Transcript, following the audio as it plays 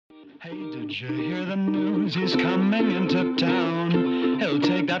Hey, did you hear the news? He's coming into town. He'll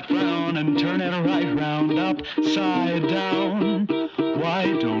take that frown and turn it right round upside down.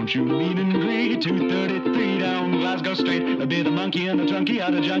 Why don't you meet and greet 233 down Glasgow Street? Be the monkey and the trunky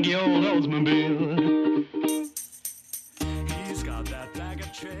out of junky old Oldsmobile. He's got that bag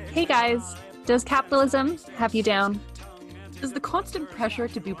of tricks. Hey guys, does capitalism have you down? Does the constant pressure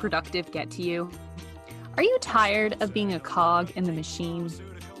to be productive get to you? Are you tired of being a cog in the machine?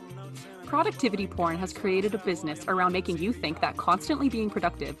 Productivity porn has created a business around making you think that constantly being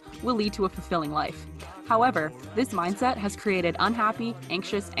productive will lead to a fulfilling life. However, this mindset has created unhappy,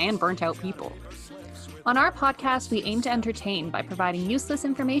 anxious, and burnt out people. On our podcast, we aim to entertain by providing useless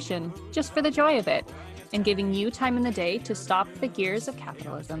information just for the joy of it and giving you time in the day to stop the gears of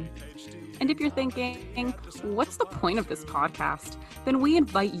capitalism. And if you're thinking, what's the point of this podcast? Then we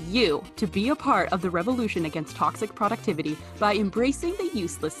invite you to be a part of the revolution against toxic productivity by embracing the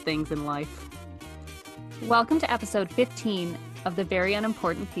useless things in life. Welcome to episode 15 of the Very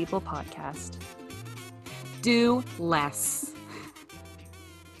Unimportant People podcast. Do less.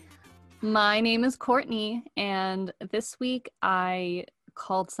 My name is Courtney, and this week I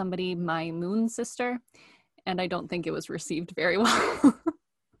called somebody my moon sister, and I don't think it was received very well.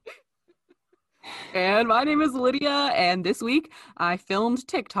 And my name is Lydia, and this week I filmed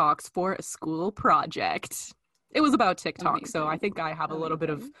TikToks for a school project. It was about TikTok, amazing. So I think I have a little bit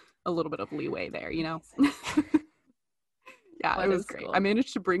of leeway there, you know. Yeah, it was great. Cool. I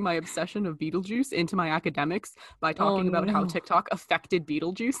managed to bring my obsession of Beetlejuice into my academics by talking about how TikTok affected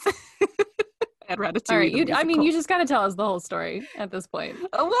Beetlejuice. And Ratatouille. All right, you just got to tell us the whole story at this point.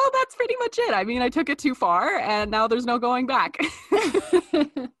 Well, that's pretty much it. I mean, I took it too far, and now there's no going back.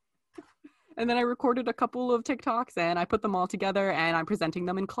 And then I recorded a couple of TikToks and I put them all together and I'm presenting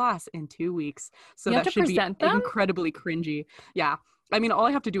them in class in 2 weeks. So that should be incredibly cringy. Yeah. I mean, all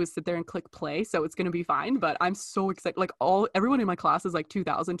I have to do is sit there and click play. So it's going to be fine. But I'm so excited. Like everyone in my class is like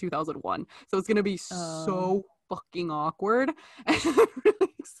 2000, 2001. So it's going to be so fucking awkward.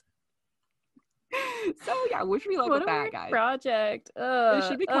 So yeah, wish me luck with that, guys. Project. It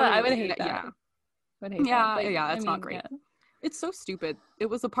should be I would hate that. Yeah. It's not great. Yeah. It's so stupid. It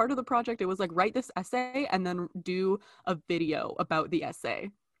was a part of the project. It was like, write this essay and then do a video about the essay.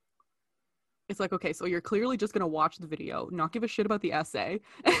 It's like, okay, so you're clearly just going to watch the video, not give a shit about the essay.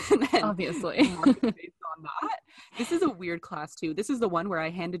 And then obviously. Mark it based on that. This is a weird class too. This is the one where I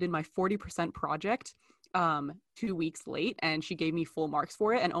handed in my 40% project 2 weeks late, and she gave me full marks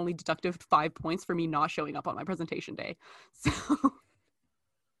for it and only deducted 5 points for me not showing up on my presentation day. So...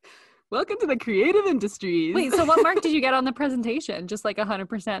 Welcome to the creative industries. Wait, so what mark did you get on the presentation? Just like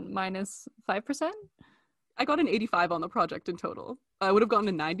 100% minus 5%? I got an 85 on the project in total. I would have gotten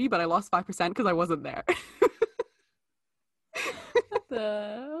a 90, but I lost 5% because I wasn't there.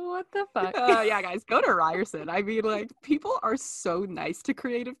 What the fuck? Yeah, guys, go to Ryerson. I mean, like, people are so nice to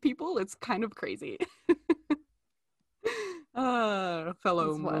creative people. It's kind of crazy.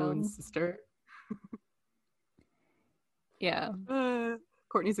 Fellow moon sister. Yeah.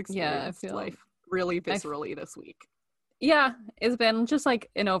 Courtney's experienced life really viscerally this week. Yeah, it's been just like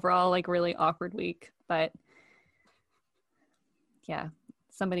an overall like really awkward week, but yeah,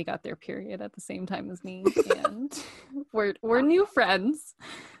 somebody got their period at the same time as me, and we're new friends,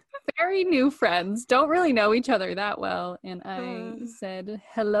 very new friends, don't really know each other that well, and I said,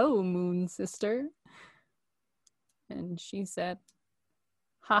 "Hello, moon sister," and she said,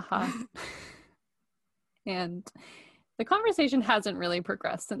 "Haha," and the conversation hasn't really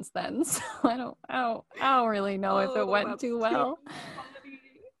progressed since then, so I don't really know if it went too well.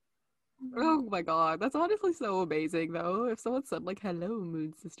 Oh my god, that's honestly so amazing though. If someone said like, "Hello,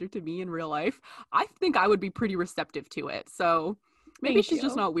 moon sister," to me in real life, I think I would be pretty receptive to it. So maybe she's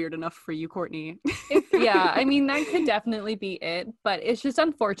just not weird enough for you, Courtney. Yeah, I mean, that could definitely be it, but it's just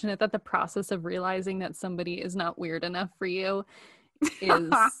unfortunate that the process of realizing that somebody is not weird enough for you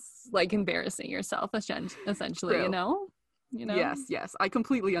is like embarrassing yourself essentially. True. you know yes, I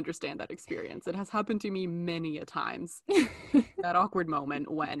completely understand that experience. It has happened to me many a times. That awkward moment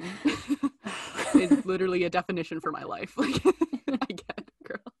when is literally a definition for my life. Like, I get it,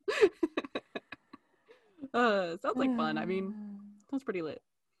 girl. Sounds like fun. I mean, sounds pretty lit.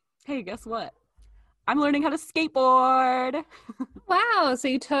 Hey, guess what? I'm learning how to skateboard. Wow, so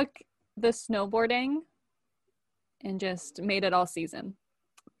you took the snowboarding and just made it all season.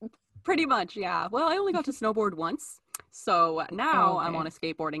 Pretty much, yeah. Well, I only got to snowboard once, so now I'm on a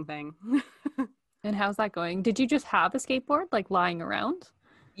skateboarding thing. And how's that going? Did you just have a skateboard, like, lying around?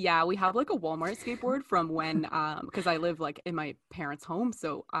 Yeah, we have, like, a Walmart skateboard from when, because I live, like, in my parents' home,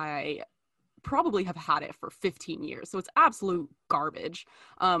 so I probably have had it for 15 years. So it's absolute garbage.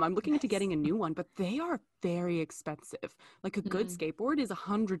 I'm looking into getting a new one, but they are very expensive. Like a good skateboard is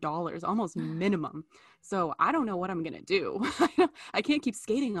 $100, almost minimum. So I don't know what I'm going to do. I can't keep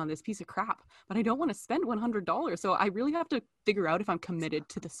skating on this piece of crap, but I don't want to spend $100. So I really have to figure out if I'm committed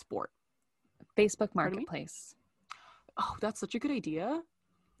to the sport. Facebook Marketplace. Oh, that's such a good idea.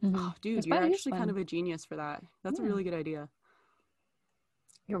 Oh, dude, It's you're probably actually kind of a genius for that. That's a really good idea.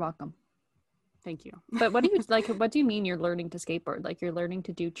 You're welcome. Thank you. But what do you like? What do you mean you're learning to skateboard? Like you're learning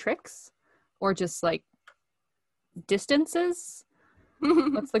to do tricks, or just like distances?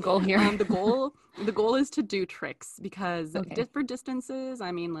 What's the goal here? The goal is to do tricks because for distances,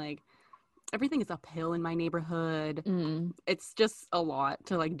 I mean, like everything is uphill in my neighborhood. It's just a lot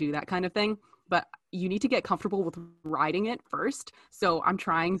to like do that kind of thing. But you need to get comfortable with riding it first. So I'm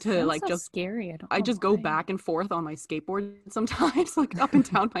trying to like just scary. I just go back and forth on my skateboard sometimes, like up and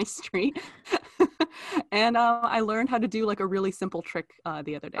down my street. And I learned how to do like a really simple trick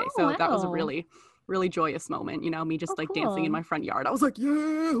the other day. That was a really, really joyous moment. You know, me just like dancing in my front yard. I was like, yeah,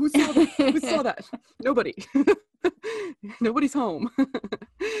 who saw that? Who saw that? Nobody. Nobody's home.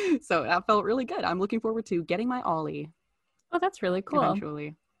 So that felt really good. I'm looking forward to getting my ollie. Oh, that's really cool.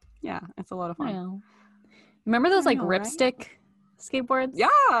 Eventually. Yeah, it's a lot of fun. Wow. Remember those like ripstick skateboards? Yeah,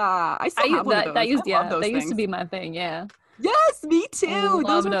 I still have one of those. That used to be my thing. Yeah. Yes, me too.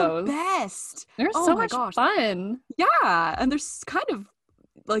 Those are those. the best. They're so much fun. Yeah, and they're kind of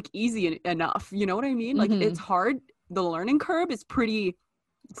like easy enough. You know what I mean? Like it's hard. The learning curve is pretty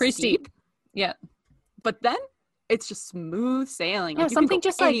steep. Yeah. But then it's just smooth sailing. Yeah, like, something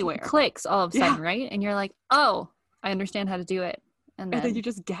just anywhere. Like clicks all of a sudden, right? And you're like, oh, I understand how to do it. And then you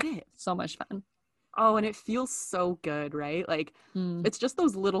just get it. So much fun. Oh, and it feels so good, right? Like it's just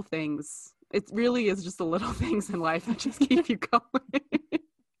those little things. It really is just the little things in life that just keep you going.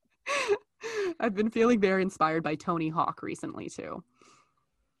 I've been feeling very inspired by Tony Hawk recently too,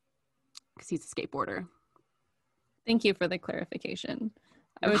 because he's a skateboarder. Thank you for the clarification.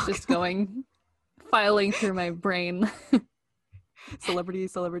 I was just filing through my brain. Celebrity.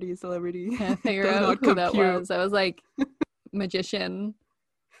 Can't figure out who that was. I was like, magician,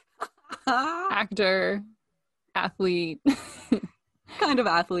 actor, athlete. Kind of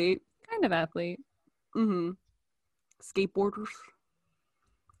athlete. Skateboarders.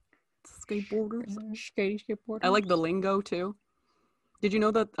 Skateboarders. I like the lingo too. Did you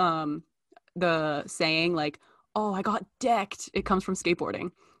know that the saying like, oh, I got decked, it comes from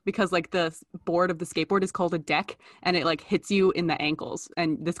skateboarding, because like the board of the skateboard is called a deck, and it like hits you in the ankles,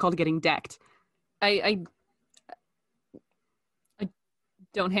 and that's called getting decked. I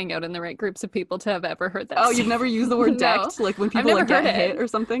don't hang out in the right groups of people to have ever heard that. Oh, you've never used the word decked? Like when people like get hit or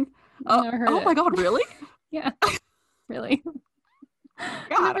something? Oh my God, really? Yeah, really.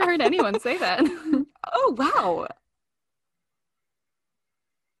 I've never heard anyone say that. Oh, wow.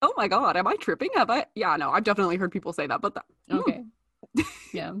 Oh my God, am I tripping? Have I? Yeah, no, I've definitely heard people say that, but that. Okay.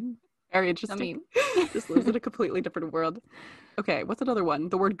 Yeah. Very interesting. Just lives in a completely different world. Okay, what's another one?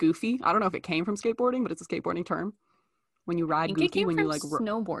 The word goofy. I don't know if it came from skateboarding, but it's a skateboarding term. When you ride goofy, when you like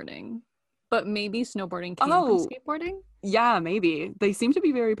snowboarding, but maybe snowboarding came from skateboarding. Yeah, maybe they seem to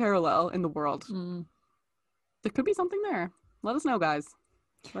be very parallel in the world. There could be something there. Let us know, guys.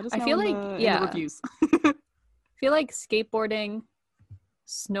 Let us know. I feel in the reviews. I feel like skateboarding,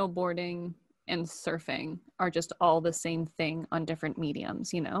 snowboarding, and surfing are just all the same thing on different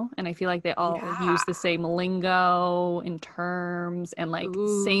mediums, you know? And I feel like they all use the same lingo and terms and like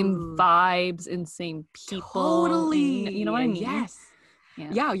same vibes and same people. Totally. And, you know what I mean? Yes.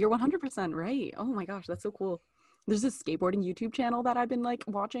 Yeah, you're 100% right. Oh my gosh, that's so cool. There's this skateboarding YouTube channel that I've been like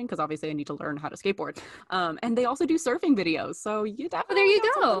watching, because obviously I need to learn how to skateboard. And they also do surfing videos. So you definitely there you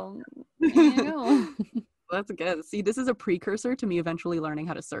go. There you go. That's good. See, this is a precursor to me eventually learning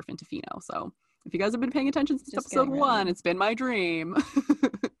how to surf in Tofino. So if you guys have been paying attention since episode 1, it's been my dream.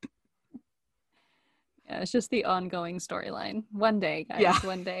 Yeah, it's just the ongoing storyline. One day, guys. Yeah.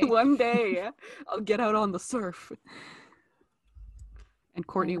 One day. One day. I'll get out on the surf. And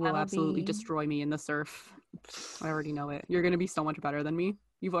Courtney will absolutely destroy me in the surf. I already know it. You're going to be so much better than me.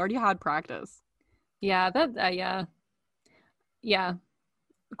 You've already had practice. Yeah, yeah.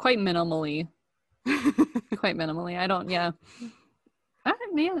 Quite minimally. I don't know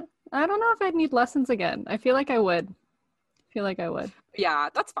if I'd need lessons again. I feel like I would. Yeah,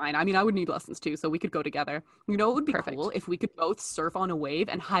 that's fine. I mean, I would need lessons too, so we could go together. You know, it would be cool if we could both surf on a wave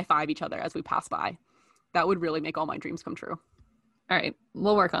and high five each other as we pass by. That would really make all my dreams come true. All right,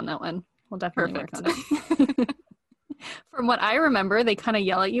 we'll work on that one. We'll definitely work on it. From what I remember, they kind of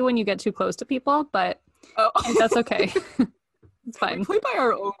yell at you when you get too close to people, but that's okay. It's fine. We play by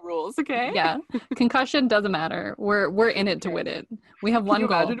our own rules, okay? Yeah. Concussion doesn't matter. We're in it to win it. We have one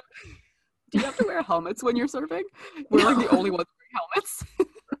goal. Do you have to wear helmets when you're surfing? We're like the only ones wearing helmets.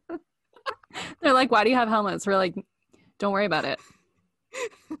 They're like, why do you have helmets? We're like, don't worry about it.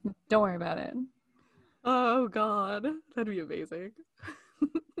 Don't worry about it. Oh, God. That'd be amazing.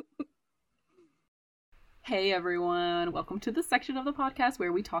 Hey, everyone. Welcome to the section of the podcast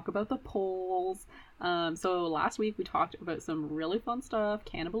where we talk about the polls. So last week we talked about some really fun stuff,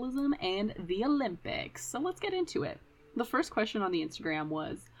 cannibalism and the Olympics. So let's get into it. The first question on the Instagram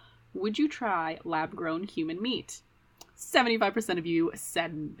was, would you try lab-grown human meat? 75% of you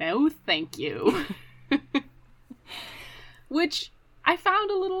said no, thank you. Which I found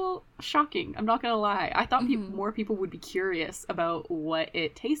a little shocking. I'm not gonna lie. I thought more people would be curious about what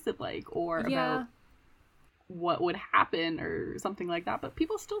it tasted like or about what would happen or something like that, but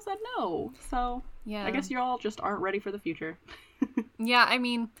people still said no. So yeah, I guess you all just aren't ready for the future. Yeah, I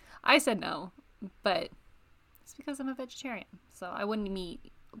mean, I said no, but it's because I'm a vegetarian, so I wouldn't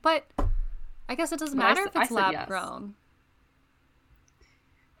eat. But I guess it doesn't matter if it's lab grown.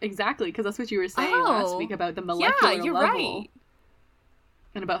 Exactly, because that's what you were saying last week about the molecular level. Right.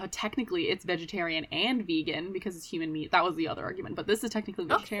 And about how technically it's vegetarian and vegan because it's human meat. That was the other argument, but this is technically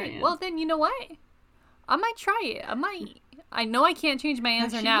vegetarian. Okay. Well, then you know what? I might try it. I know I can't change my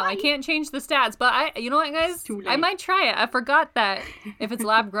answer now. I can't change the stats, but you know what, guys? I might try it. I forgot that if it's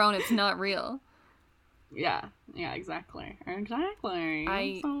lab grown, it's not real. Yeah, exactly. I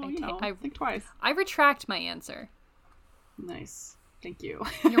think twice. I retract my answer. Nice. Thank you.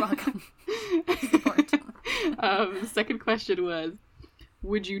 You're welcome. Second question was,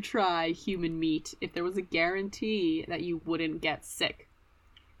 would you try human meat if there was a guarantee that you wouldn't get sick?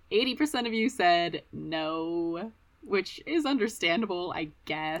 80% of you said no, which is understandable, I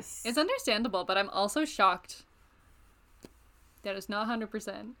guess. It's understandable, but I'm also shocked that it's not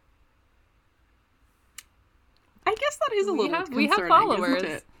 100%. I guess that is a little concerning, we have followers. Isn't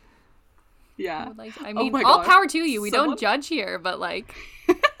it? Yeah. I mean, all power to you. We don't judge here, but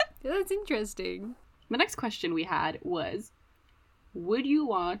that's interesting. The next question we had was, would you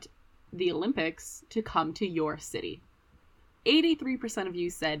want the Olympics to come to your city? 83% of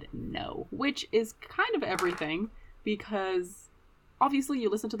you said no, which is kind of everything, because obviously you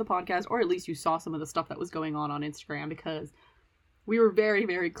listened to the podcast, or at least you saw some of the stuff that was going on Instagram, because we were very,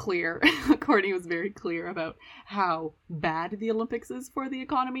 very clear. Courtney was very clear about how bad the Olympics is for the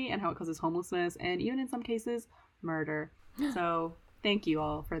economy and how it causes homelessness and even in some cases murder. So thank you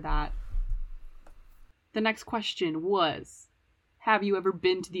all for that. The next question was, have you ever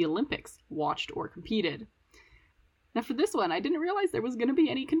been to the Olympics, watched or competed? Now for this one, I didn't realize there was going to be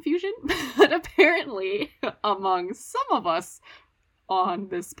any confusion, but apparently among some of us on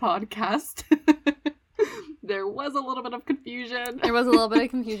this podcast, there was a little bit of confusion. There was a little bit of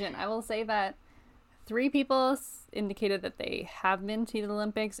confusion. I will say that 3 people indicated that they have been to the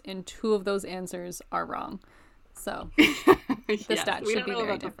Olympics, and 2 of those answers are wrong. So the stats should be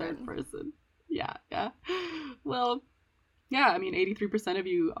very different. The third person. Yeah. Well, yeah, I mean, 83% of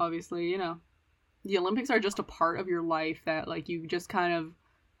you, obviously, the Olympics are just a part of your life that, you just kind of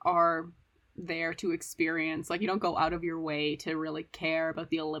are there to experience. You don't go out of your way to really care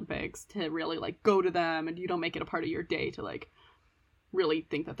about the Olympics, to really, go to them, and you don't make it a part of your day to, really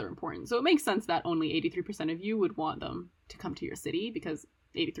think that they're important. So it makes sense that only 83% of you would want them to come to your city, because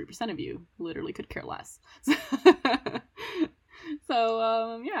 83% of you literally could care less.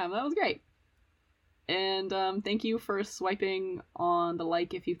 So, yeah, that was great. And thank you for swiping on the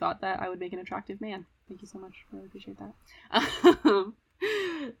if you thought that I would make an attractive man. Thank you so much. Really appreciate that.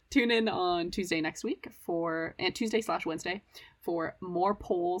 Tune in on Tuesday next week and Tuesday/Wednesday for more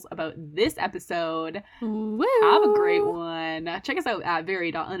polls about this episode. Woo! Have a great one. Check us out at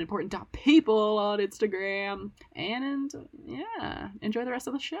very.unimportant.people on Instagram. And yeah, enjoy the rest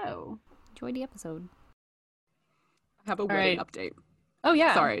of the show. Enjoy the episode. I have a wedding update. Oh,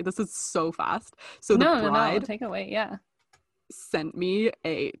 yeah. Sorry, this is so fast. So the bride take it away, yeah. Sent me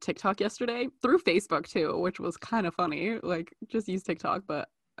a TikTok yesterday through Facebook too, which was kind of funny. Just use TikTok, but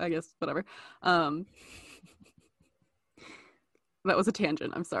I guess whatever. That was a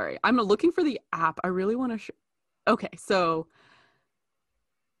tangent. I'm sorry. I'm looking for the app. I really want to Okay, so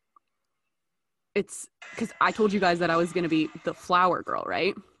it's because I told you guys that I was going to be the flower girl,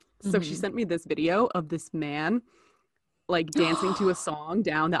 right? So she sent me this video of this man dancing to a song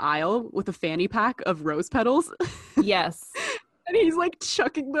down the aisle with a fanny pack of rose petals. Yes. And he's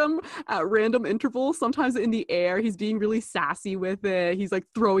chucking them at random intervals, sometimes in the air. He's being really sassy with it. He's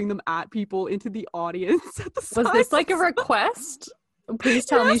throwing them at people into the audience at the Was this a request? Please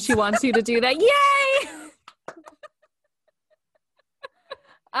tell me she wants you to do that. Yay!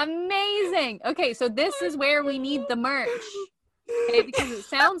 Amazing. Okay, so this is where we need the merch. Okay, because it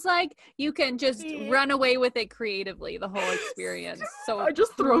sounds like you can just run away with it creatively, the whole experience. So I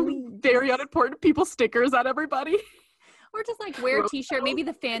just throw very unimportant people stickers at everybody. Or just like wear a t-shirt. Maybe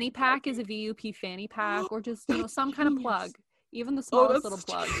the fanny pack is a VUP fanny pack, or just, you know, some kind of plug. Even the smallest little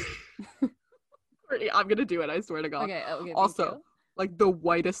plug. I'm gonna do it, I swear to God. Okay, also, like the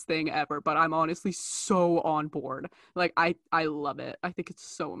whitest thing ever, but I'm honestly so on board. Like I love it. I think it's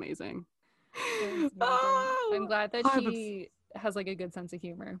so amazing. I'm glad that she has like a good sense of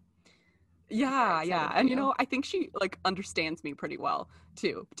humor. Yeah. And you know, I think she like understands me pretty well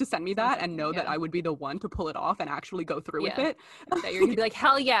too, to send me that and know that I would be the one to pull it off and actually go through with it. That you're gonna be like,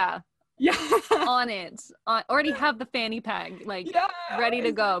 hell yeah. Yeah. On it. Already have the fanny pack, like ready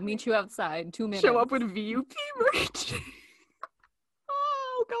to go. Meet you outside. 2 minutes. Show up with VUP merch.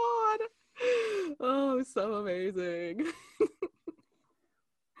 Oh God. Oh, so amazing.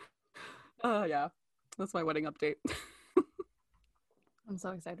 Yeah. That's my wedding update. I'm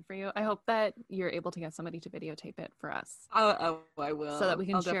so excited for you. I hope that you're able to get somebody to videotape it for us. I will. So that we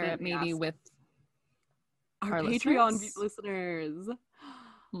can share it maybe with our Patreon listeners.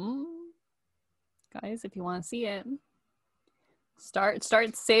 Guys, if you want to see it, start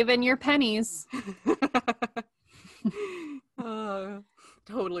saving your pennies.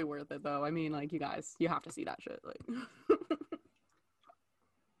 Totally worth it though. I mean, like, you guys, you have to see that shit. Like,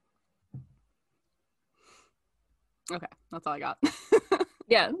 okay, that's all I got.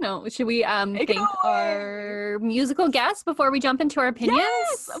 Yeah, no. Should we thank our musical guests before we jump into our opinions?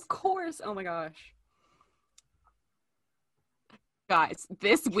 Yes, of course. Oh my gosh. Guys,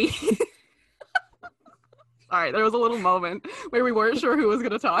 this week all right, there was a little moment where we weren't sure who was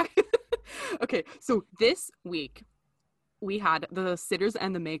going to talk. Okay, so this week we had the Sitters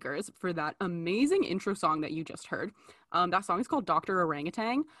and the Makers for that amazing intro song that you just heard. That song is called Dr.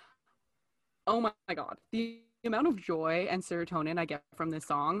 Orangutan. Oh my God. The amount of joy and serotonin I get from this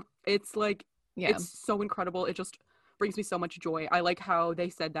song, it's like, it's so incredible. It just brings me so much joy. I like how they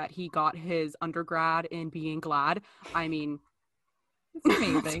said that he got his undergrad in being glad. I mean, it's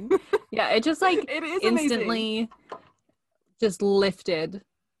amazing. Yeah, it just like it is instantly amazing. Just lifted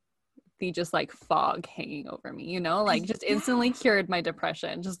the just like fog hanging over me, you know, like just instantly cured my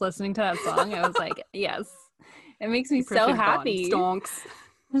depression. Just listening to that song, I was like, yes, it makes me so happy. Stonks.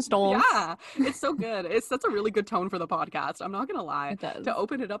 Yeah, it's so good. It's such a really good tone for the podcast. I'm not gonna lie. To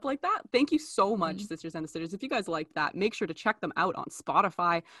open it up like that. Thank you so much, Sisters and the Sitters. If you guys like that, make sure to check them out on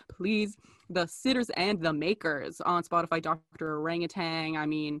Spotify, please. The Sitters and the Makers on Spotify. Dr. Orangutan. I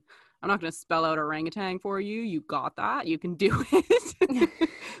mean, I'm not gonna spell out orangutan for you. You got that. You can do it.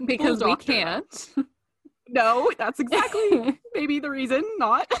 Because we can't. No, that's exactly maybe the reason.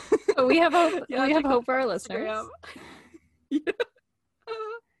 Not. But we have hope. Yeah, we have hope for our listeners.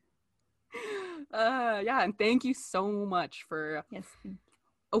 And thank you so much for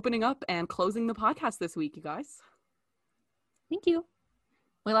opening up and closing the podcast this week, you guys. Thank you.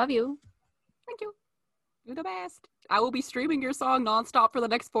 We love you. Thank you. You're the best. I will be streaming your song nonstop for the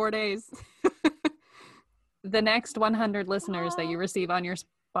next 4 days. The next 100 listeners that you receive on your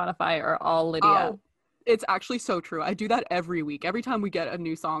Spotify are all Lydia. It's actually so true. I do that every week. Every time we get a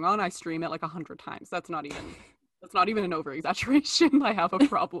new song on, I stream it like 100 times. That's not even an over-exaggeration. I have a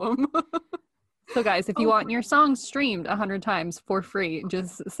problem. So guys, if you want your songs streamed 100 times for free,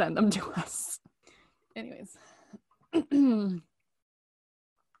 just send them to us. Anyways.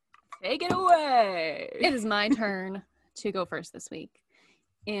 Take it away. It is my turn to go first this week.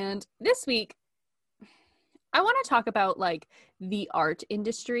 And this week, I want to talk about like the art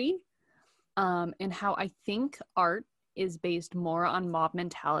industry and how I think art is based more on mob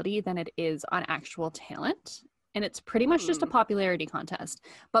mentality than it is on actual talent. And it's pretty much just a popularity contest.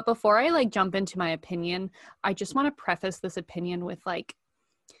 But before I like jump into my opinion, I just want to preface this opinion with like,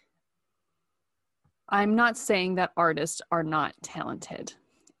 I'm not saying that artists are not talented.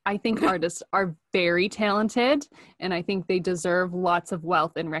 I think artists are very talented and I think they deserve lots of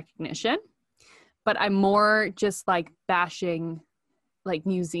wealth and recognition. But I'm more just like bashing like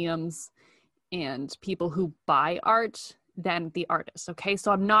museums and people who buy art than the artists. Okay.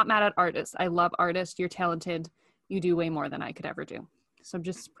 So I'm not mad at artists. I love artists. You're talented. You do way more than I could ever do. So I'm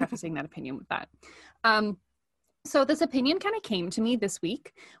just prefacing that opinion with that. So this opinion kind of came to me this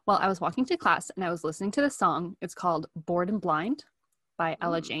week while I was walking to class and I was listening to the song. It's called Bored and Blind by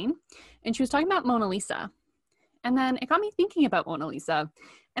Ella Jane. And she was talking about Mona Lisa. And then it got me thinking about Mona Lisa.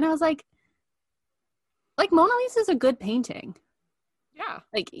 And I was like Mona Lisa is a good painting. Yeah.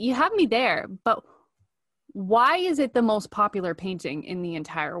 Like you have me there, but why is it the most popular painting in the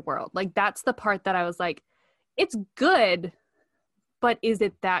entire world? Like that's the part that I was like, it's good, but is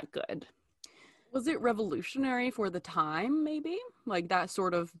it that good? Was it revolutionary for the time, maybe? Like that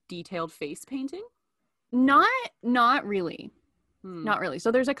sort of detailed face painting? Not really. Not really.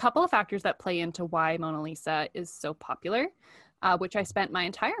 So there's a couple of factors that play into why Mona Lisa is so popular, which I spent my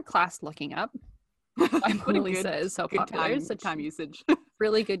entire class looking up. Why Mona Lisa is so popular. Time usage.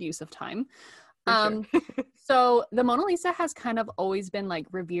 Really good use of time. Sure. So the Mona Lisa has kind of always been like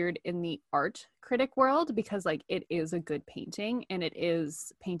revered in the art critic world because like it is a good painting and it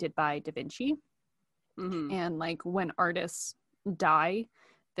is painted by Da Vinci. Mm-hmm. And like when artists die,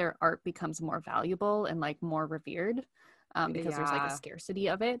 their art becomes more valuable and like more revered. Because there's like a scarcity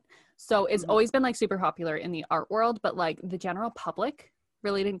of it. So it's always been like super popular in the art world, but like the general public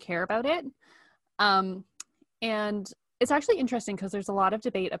really didn't care about it. And it's actually interesting because there's a lot of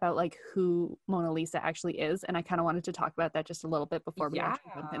debate about like who Mona Lisa actually is. And I kind of wanted to talk about that just a little bit before we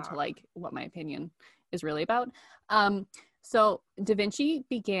actually jump into like what my opinion is really about. So Da Vinci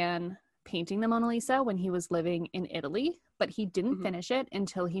began painting the Mona Lisa when he was living in Italy, but he didn't finish it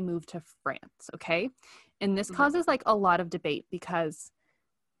until he moved to France, okay? And this causes like a lot of debate because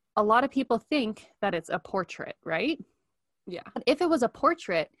a lot of people think that it's a portrait, right? Yeah. But if it was a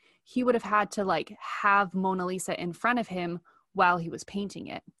portrait, he would have had to like have Mona Lisa in front of him while he was painting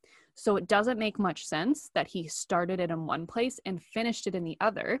it. So it doesn't make much sense that he started it in one place and finished it in the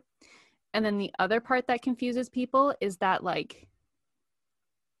other. And then the other part that confuses people is that like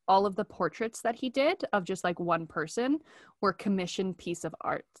all of the portraits that he did of just like one person were commissioned piece of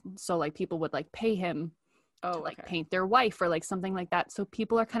art. So like people would like pay him to like paint their wife or like something like that. So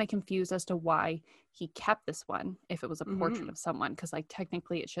people are kind of confused as to why he kept this one if it was a portrait of someone, because like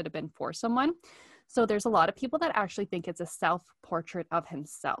technically it should have been for someone. So there's a lot of people that actually think it's a self-portrait of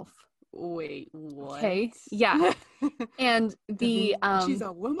himself. Wait, what? Okay, yeah. And the she's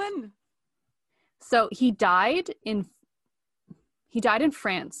a woman. So he died in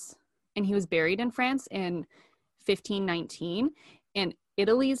France, and he was buried in France in 1519, and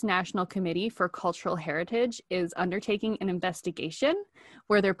Italy's National Committee for Cultural Heritage is undertaking an investigation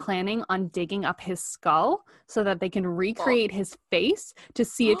where they're planning on digging up his skull so that they can recreate his face to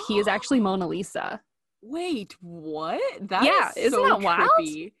see if he is actually Mona Lisa. Wait, what? Isn't so that wild?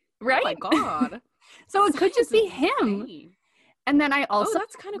 Trippy. Right? Oh my god. So it could just be him. Insane. And then I also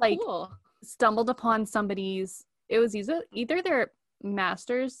that's kind of like cool. stumbled upon somebody's, it was either their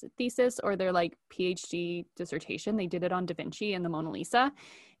master's thesis or their like PhD dissertation. They did it on Da Vinci and the Mona Lisa,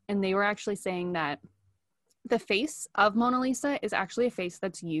 and they were actually saying that the face of Mona Lisa is actually a face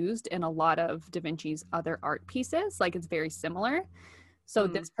that's used in a lot of Da Vinci's other art pieces. Like it's very similar. So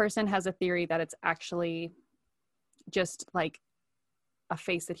this person has a theory that it's actually just like a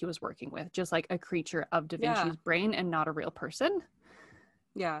face that he was working with, just like a creature of Da Vinci's brain and not a real person.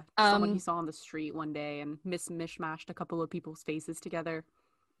 Yeah, someone he saw on the street one day and mishmashed a couple of people's faces together.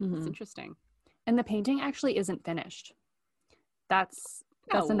 It's interesting. And the painting actually isn't finished. That's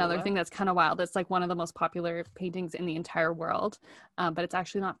another thing that's kind of wild. It's like one of the most popular paintings in the entire world, but it's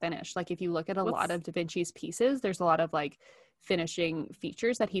actually not finished. Like if you look at a lot of Da Vinci's pieces, there's a lot of like finishing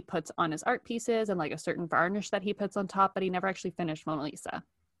features that he puts on his art pieces and like a certain varnish that he puts on top, but he never actually finished Mona Lisa.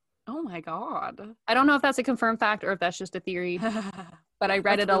 Oh my god. I don't know if that's a confirmed fact or if that's just a theory, but I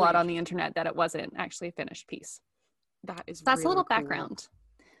read it a lot on the internet that it wasn't actually a finished piece. That's really a little cool. background.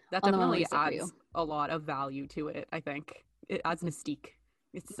 That definitely adds a lot of value to it, I think. It adds mystique.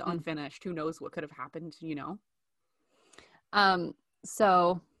 It's unfinished. Who knows what could have happened, you know?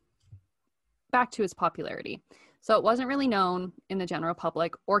 So back to its popularity. So it wasn't really known in the general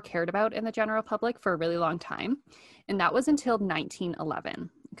public or cared about in the general public for a really long time. And that was until 1911.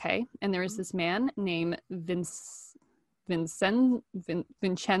 Okay. And there was this man named Vincenzo.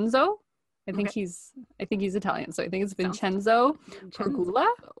 I think he's Italian. So I think it's Vincenzo Pergula.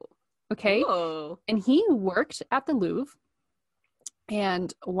 Okay. Whoa. And he worked at the Louvre.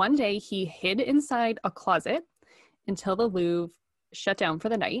 And one day he hid inside a closet until the Louvre shut down for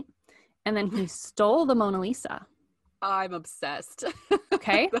the night. And then he stole the Mona Lisa. I'm obsessed.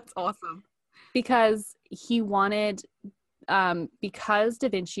 Okay. That's awesome. Because he wanted, because Da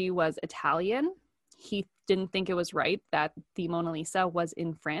Vinci was Italian, he didn't think it was right that the Mona Lisa was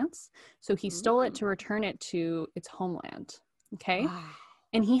in France. So he stole it to return it to its homeland. Okay. Wow.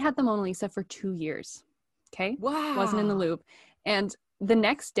 And he had the Mona Lisa for 2 years. Okay. Wow. Wasn't in the Louvre. And the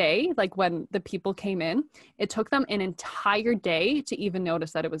next day, like when the people came in, it took them an entire day to even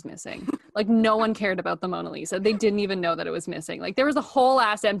notice that it was missing. Like no one cared about the Mona Lisa. They didn't even know that it was missing. Like there was a whole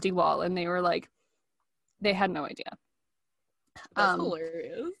ass empty wall and they were like, they had no idea. That's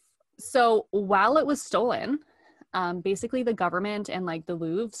hilarious. So while it was stolen, basically the government and like the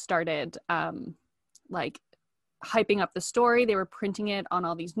Louvre started like hyping up the story. They were printing it on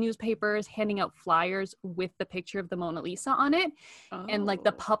all these newspapers, handing out flyers with the picture of the Mona Lisa on it. And like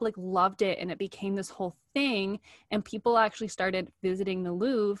the public loved it, and it became this whole thing, and people actually started visiting the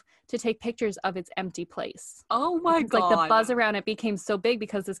Louvre to take pictures of its empty place. Oh my God. Like the buzz around it became so big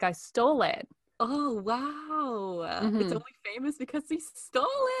because this guy stole it. Oh wow. It's only famous because he stole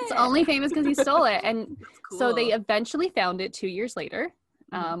it. It's only famous because he stole it. And cool. So they eventually found it 2 years later,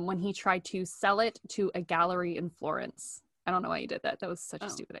 when he tried to sell it to a gallery in Florence. I don't know why he did that. That was such a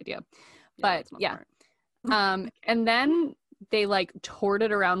stupid idea. But yeah. And then they like toured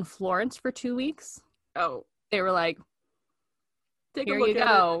it around Florence for 2 weeks. Oh. They were like, Take here a look you at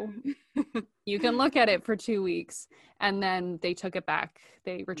go. it. You can look at it for 2 weeks. And then they took it back.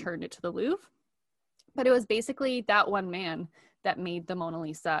 They returned it to the Louvre. But it was basically that one man that made the Mona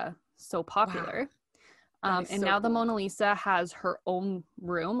Lisa so popular. Wow. And so now the Mona Lisa has her own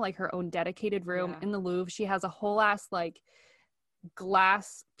room, like her own dedicated room in the Louvre. She has a whole ass like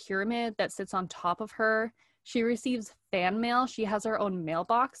glass pyramid that sits on top of her. She receives fan mail. She has her own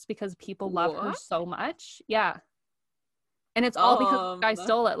mailbox because people love her so much. Yeah. And it's all because the guy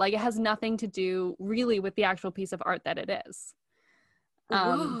stole it. Like, it has nothing to do really with the actual piece of art that it is.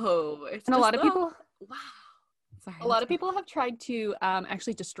 Whoa. And a lot of people... Wow. Sorry, a lot of people have tried to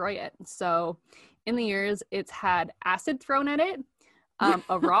actually destroy it. So in the years, it's had acid thrown at it,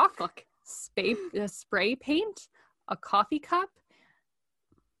 a rock, spray paint, a coffee cup,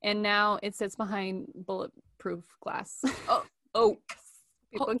 and now it sits behind bulletproof glass. Oh.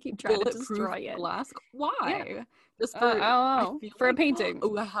 People keep trying to destroy it. Glass? Why? Yeah. Just for, for a painting.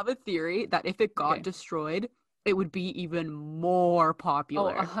 Oh, I have a theory that if it got destroyed, it would be even more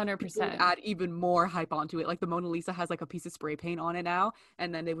popular. Oh, 100%. Add even more hype onto it. Like the Mona Lisa has like a piece of spray paint on it now,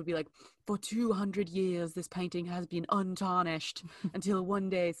 and then they would be like, for 200 years, this painting has been untarnished until one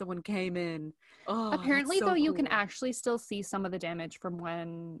day someone came in. Oh, apparently, though, you can actually still see some of the damage from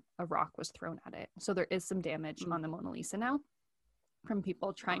when a rock was thrown at it. So there is some damage on the Mona Lisa now from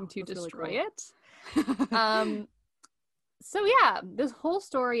people trying to destroy it. So yeah, this whole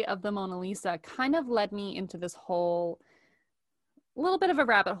story of the Mona Lisa kind of led me into this whole little bit of a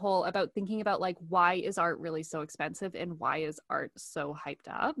rabbit hole about thinking about like, why is art really so expensive and why is art so hyped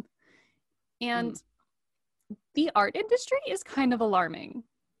up? And the art industry is kind of alarming.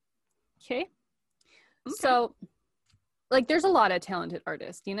 Okay. So like, there's a lot of talented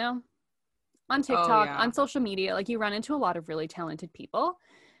artists, you know, on TikTok, on social media, like you run into a lot of really talented people,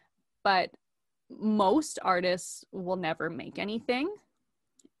 but most artists will never make anything.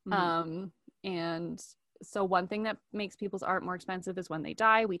 And so one thing that makes people's art more expensive is when they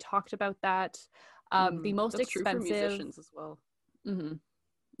die. We talked about that. The most That's expensive true for musicians as well.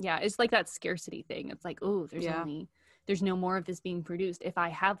 Yeah, it's like that scarcity thing. It's like, oh, there's no more of this being produced. If I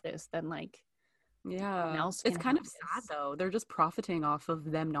have this, then like someone else can it's kind have of sad though. They're just profiting off of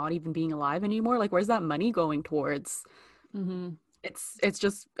them not even being alive anymore. Like, where's that money going towards? It's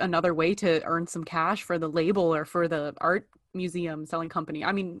just another way to earn some cash for the label or for the art museum selling company.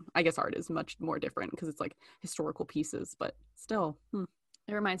 I mean, I guess art is much more different because it's like historical pieces, but still.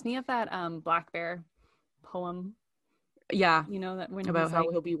 It reminds me of that Black Bear poem. Yeah. You know, that when about how like,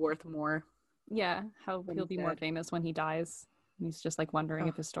 he'll be worth more. Yeah, how he'll be more famous when he dies. He's just like wondering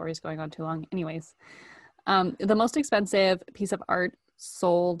if his story's going on too long. Anyways, the most expensive piece of art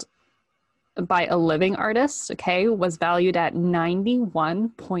sold by a living artist, was valued at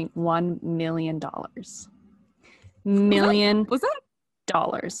 $91.1 million. Was that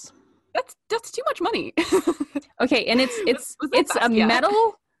dollars? That's too much money. Okay, and it's a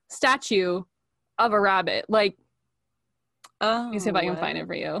metal statue of a rabbit. Like, let me see if I can find it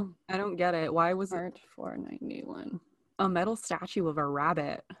for you. I don't get it. Why was art for 91? A metal statue of a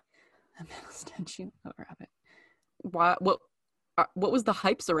rabbit. A metal statue of a rabbit. Why? What was the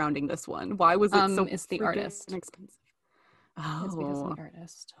hype surrounding this one? Why was it so it's the artist and expensive? It's because of the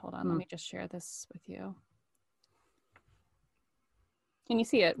artist. Hold on, let me just share this with you. Can you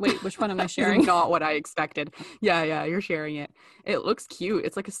see it? Wait, which one am I sharing? Not what I expected. Yeah, you're sharing it. It looks cute.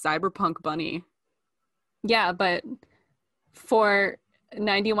 It's like a cyberpunk bunny. Yeah, but for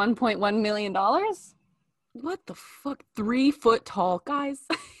 $91.1 million? What the fuck? 3 foot tall, guys.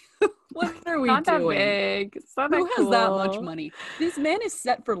 What are we not doing? That big. It's not Who that has cool. that much money? This man is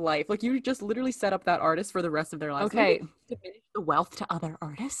set for life. Like, you just literally set up that artist for the rest of their lives. Okay. Diminish the wealth to other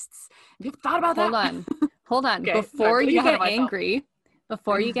artists. Have you thought about that? Hold on. Okay, Before you get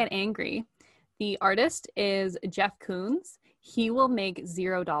angry, the artist is Jeff Koons. He will make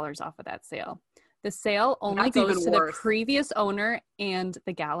 $0 off of that sale. The sale only That's goes even to the worse. previous owner and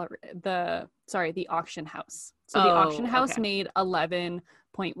the gallery, the auction house. So the auction house okay. made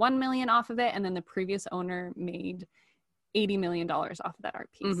 11.1 million off of it, and then the previous owner made $80 million off of that art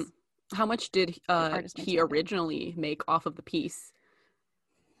piece. Mm-hmm. How much did he originally make off of the piece?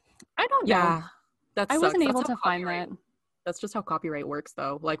 I don't know. That I sucks. wasn't That's able how to find that. That's just how copyright works,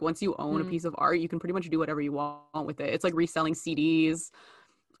 though. Like, once you own a piece of art, you can pretty much do whatever you want with it. It's like reselling CDs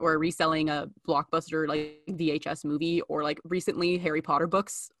or reselling a blockbuster like VHS movie, or like recently Harry Potter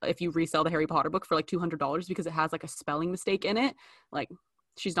books. If you resell the Harry Potter book for like $200 because it has like a spelling mistake in it, like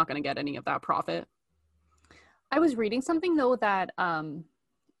she's not going to get any of that profit. I was reading something though that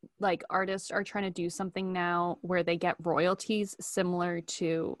like artists are trying to do something now where they get royalties similar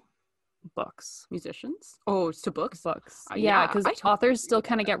to books. Musicians? Oh, to books? Yeah, because authors still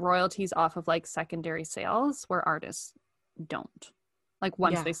kind of get royalties off of like secondary sales where artists don't. Like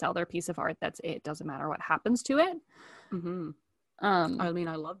once they sell their piece of art, that's it. Doesn't matter what happens to it. Mm-hmm. I mean,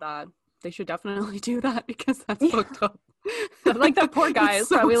 I love that. They should definitely do that because that's fucked up. Like that poor guy is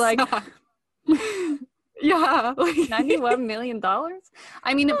so probably sad. Yeah, like $91 million.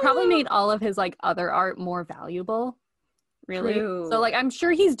 I mean, it probably made all of his like other art more valuable. Really. True. So like I'm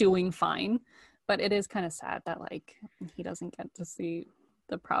sure he's doing fine, but it is kind of sad that like he doesn't get to see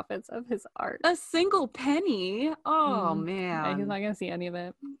the profits of his art. A single penny. Oh man. Yeah, he's not gonna see any of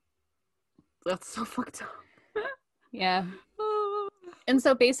it. That's so fucked up. Yeah. And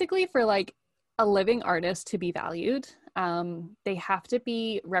so basically for like a living artist to be valued, they have to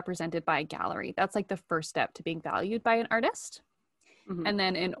be represented by a gallery. That's like the first step to being valued by an artist. Mm-hmm. And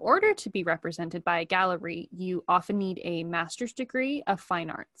then in order to be represented by a gallery, you often need a master's degree of fine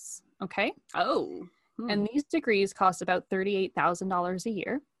arts. Okay. Oh. And these degrees cost about $38,000 a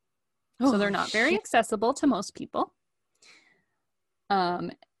year. So they're not very accessible to most people.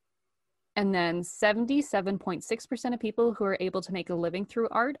 And then 77.6% of people who are able to make a living through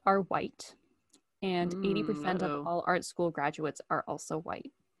art are white. And 80% of all art school graduates are also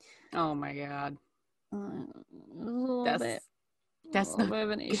white. Oh my God. That's not a bit of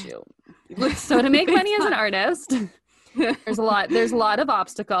an issue. So to make money as an artist, there's a lot of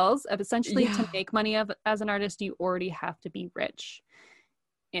obstacles. Essentially, to make money as an artist, you already have to be rich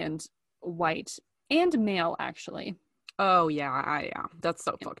and white and male, actually. Oh yeah, that's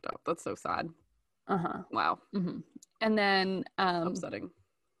so fucked up. That's so sad. Wow. Mm-hmm. And then upsetting.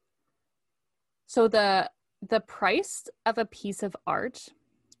 So the price of a piece of art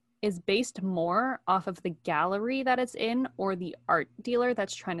is based more off of the gallery that it's in or the art dealer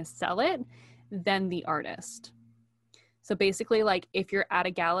that's trying to sell it than the artist. So basically, like if you're at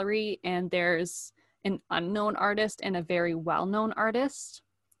a gallery and there's an unknown artist and a very well-known artist,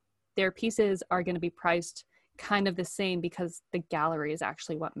 their pieces are going to be priced kind of the same because the gallery is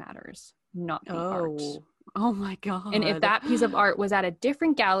actually what matters, not the art. Oh my God. And if that piece of art was at a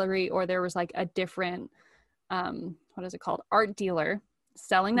different gallery or there was like a different, what is it called? Art dealer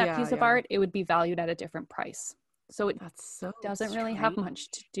selling that piece of art, it would be valued at a different price. So it doesn't really have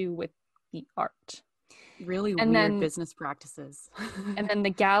much to do with the art. Really weird business practices. And then the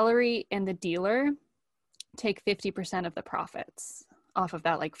gallery and the dealer take 50% of the profits off of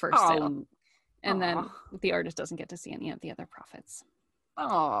that like first sale. And then the artist doesn't get to see any of the other profits.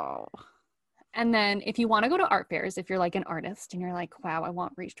 Oh. And then if you want to go to art fairs, if you're like an artist and you're like, wow, I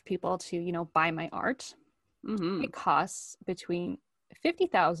want rich people to, you know, buy my art, it costs between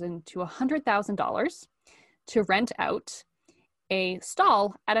 $50,000 to $100,000 to rent out a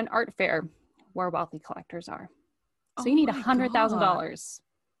stall at an art fair where wealthy collectors are. So you need $100,000.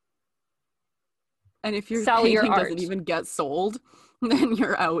 And if your painting doesn't even get sold, then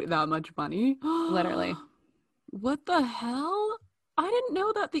you're out that much money. Literally. What the hell? I didn't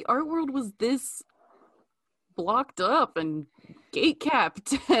know that the art world was this blocked up and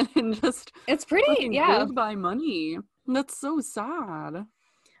gate-capped and just it's pretty ruled by money. That's so sad.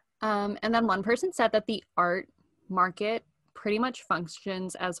 And then one person said that the art market pretty much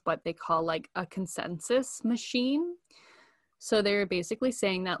functions as what they call like a consensus machine. So they're basically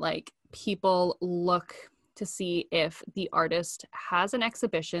saying that like people look to see if the artist has an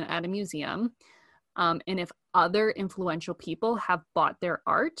exhibition at a museum, and if other influential people have bought their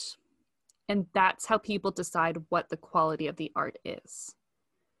art, and that's how people decide what the quality of the art is.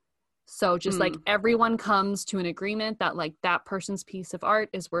 So just like everyone comes to an agreement that like that person's piece of art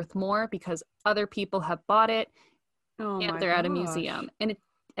is worth more because other people have bought it and they're at a museum. And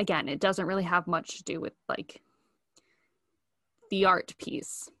it doesn't really have much to do with like the art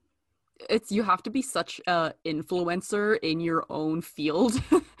piece. You have to be such a influencer in your own field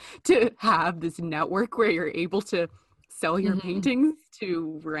to have this network where you're able to sell your paintings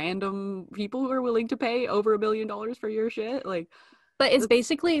to random people who are willing to pay over $1 million for your shit. Like, but it's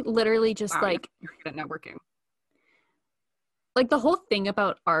basically literally just like you're good at networking. Like the whole thing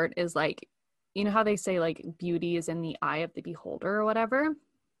about art is like, you know how they say like beauty is in the eye of the beholder or whatever?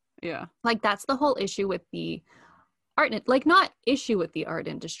 Yeah. Like that's the whole issue with the art, like not issue with the art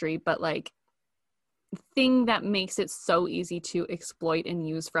industry, but like thing that makes it so easy to exploit and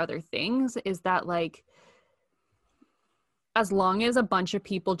use for other things is that like as long as a bunch of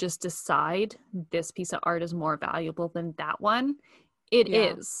people just decide this piece of art is more valuable than that one, it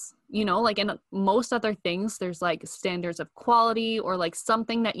is, you know, like in most other things, there's like standards of quality or like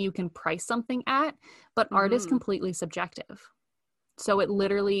something that you can price something at, but art is completely subjective. So it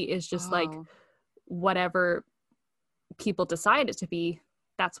literally is just like whatever people decide it to be,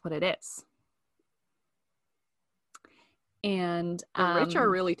 that's what it is. And the rich are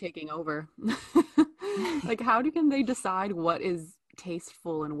really taking over. Like, how can they decide what is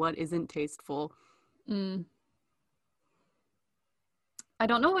tasteful and what isn't tasteful? I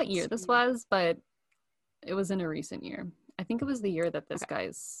don't know what year this was, but it was in a recent year. I think it was the year that this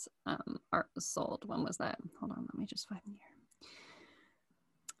guy's art was sold. When was that? Hold on, let me just find the year.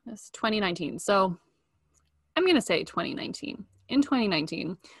 It's 2019. So I'm going to say 2019. In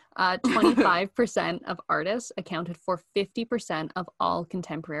 2019, 25% of artists accounted for 50% of all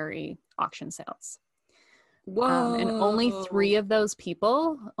contemporary auction sales. Whoa. And only three of those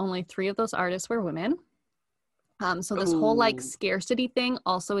artists were women. So this whole like scarcity thing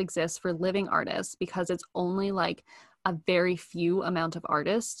also exists for living artists because it's only like a very few amount of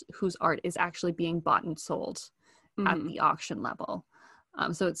artists whose art is actually being bought and sold at the auction level.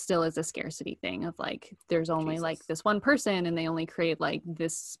 So it still is a scarcity thing of like, there's only like this one person and they only create like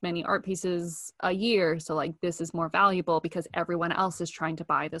this many art pieces a year. So like this is more valuable because everyone else is trying to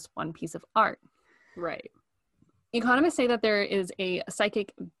buy this one piece of art. Right. Economists say that there is a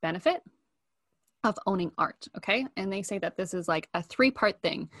psychic benefit of owning art, okay? And they say that this is like a 3-part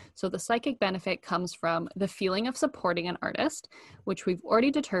thing. So the psychic benefit comes from the feeling of supporting an artist, which we've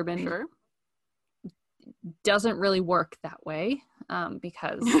already determined doesn't really work that way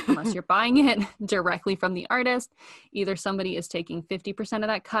because unless you're buying it directly from the artist, either somebody is taking 50% of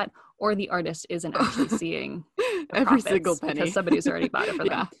that cut or the artist isn't actually seeing every single penny because somebody's already bought it for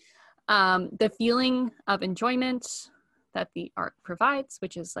them. The feeling of enjoyment that the art provides,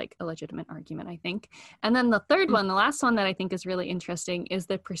 which is like a legitimate argument, I think. And then the third one, the last one that I think is really interesting is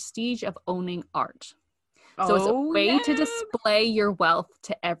the prestige of owning art. So it's a way to display your wealth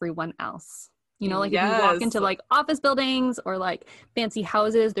to everyone else. You know, like if you walk into like office buildings or like fancy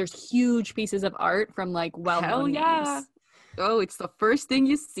houses, there's huge pieces of art from like well-known names. Oh, it's the first thing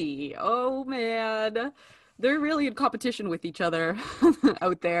you see. Oh man. They're really in competition with each other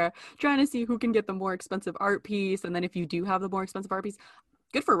out there, trying to see who can get the more expensive art piece. And then if you do have the more expensive art piece,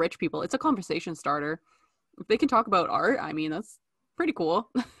 good for rich people. It's a conversation starter. If they can talk about art, I mean, that's pretty cool.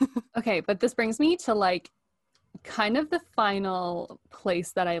 Okay, but this brings me to like kind of the final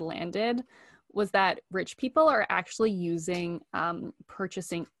place that I landed was that rich people are actually using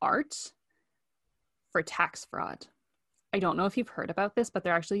purchasing art for tax fraud. I don't know if you've heard about this, but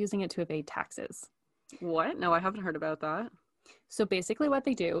they're actually using it to evade taxes. What? No, I haven't heard about that. So basically what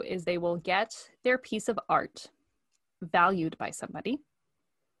they do is they will get their piece of art valued by somebody.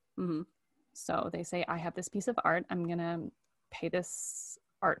 So they say, I have this piece of art. I'm going to pay this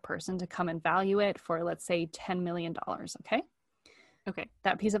art person to come and value it for, let's say, $10 million. Okay. Okay.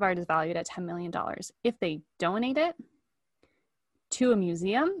 That piece of art is valued at $10 million. If they donate it to a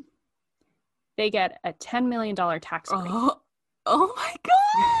museum, they get a $10 million tax break. Oh my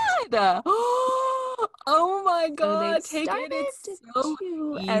God. Oh my God. So it's so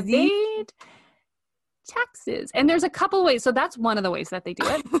evade taxes. And there's a couple ways. So that's one of the ways that they do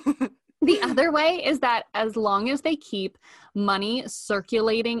it. The other way is that as long as they keep money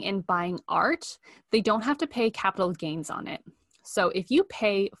circulating in buying art, they don't have to pay capital gains on it. So if you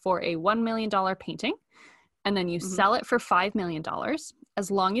pay for a $1 million painting and then you sell it for $5 million,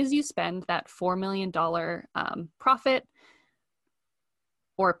 as long as you spend that $4 million profit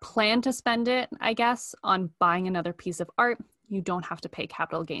or plan to spend it, I guess, on buying another piece of art, you don't have to pay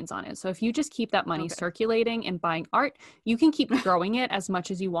capital gains on it. So if you just keep that money circulating and buying art, you can keep growing it as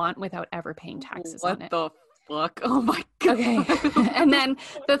much as you want without ever paying taxes on it. What the fuck? Oh my God. Okay. And then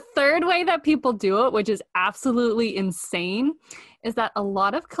the third way that people do it, which is absolutely insane, is that a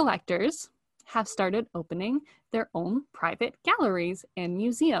lot of collectors have started opening their own private galleries and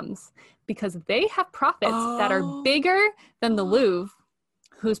museums because they have profits that are bigger than the Louvre,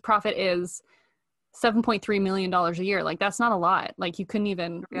 whose profit is $7.3 million a year. Like, that's not a lot. Like, you couldn't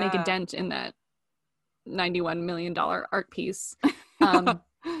even make a dent in that $91 million art piece.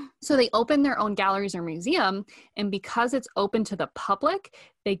 So they open their own galleries or museum, and because it's open to the public,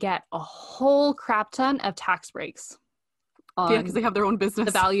 they get a whole crap ton of tax breaks. Yeah, because they have their own business.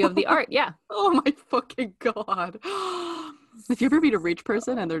 The value of the art, yeah. Oh my fucking God. If you ever meet a rich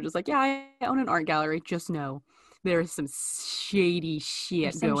person and they're just like, yeah, I own an art gallery, just know there's some shady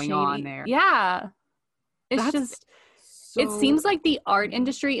shit going on there. Yeah. It's just, it seems like the art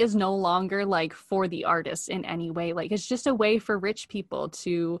industry is no longer like for the artists in any way. Like it's just a way for rich people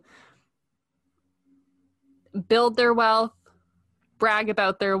to build their wealth, brag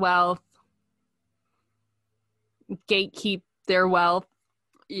about their wealth, gatekeep their wealth.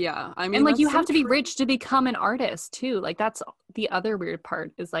 Yeah, I mean, and like you have to be rich to become an artist too. Like that's the other weird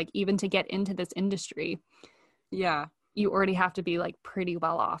part is like even to get into this industry, yeah, you already have to be like pretty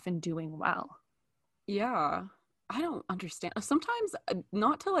well off and doing well. Yeah, I don't understand. Sometimes,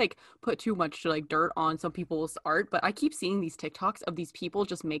 not to like put too much like dirt on some people's art, but I keep seeing these TikToks of these people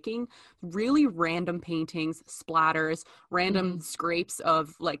just making really random paintings, splatters, random scrapes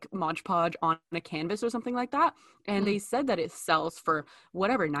of like Mod Podge on a canvas or something like that. And they said that it sells for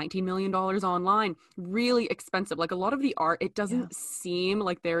whatever, $19 million online, really expensive. Like a lot of the art, it doesn't seem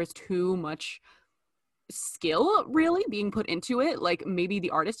like there is too much skill really being put into it. Like maybe the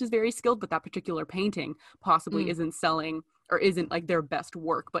artist is very skilled, but that particular painting possibly isn't selling or isn't like their best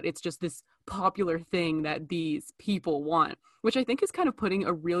work, but it's just this popular thing that these people want, which I think is kind of putting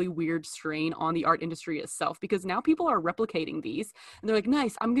a really weird strain on the art industry itself, because now people are replicating these and they're like,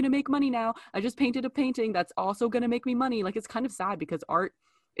 nice, I'm gonna make money now, I just painted a painting that's also gonna make me money. Like it's kind of sad because art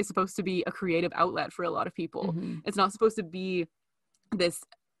is supposed to be a creative outlet for a lot of people. It's not supposed to be this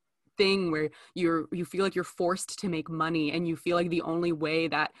thing where you feel like you're forced to make money, and you feel like the only way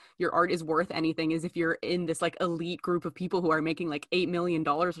that your art is worth anything is if you're in this like elite group of people who are making like $8 million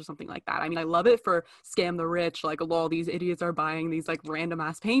or something like that. I mean, I love it for scam the rich, like all these idiots are buying these like random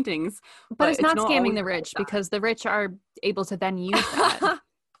ass paintings, but it's not scamming the rich, because the rich are able to then use that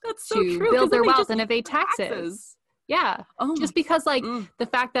that's so to true, build their wealth and evade taxes. Yeah. Just because like the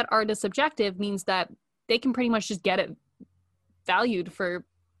fact that art is subjective means that they can pretty much just get it valued for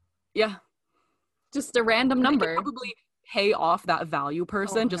just a random number. They could probably pay off that value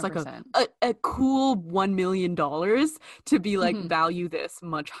person just like a cool $1 million to be like value this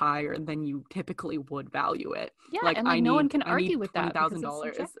much higher than you typically would value it. Yeah, like, and like no one can argue with that because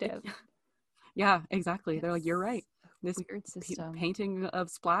it's subjective. Yeah, exactly. They're like, you're right. This weird painting of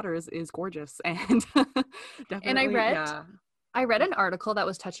splatters is gorgeous, and definitely. And I read an article that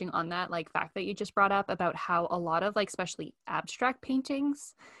was touching on that like fact that you just brought up about how a lot of like especially abstract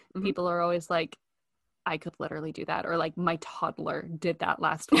paintings, people are always like, I could literally do that, or like my toddler did that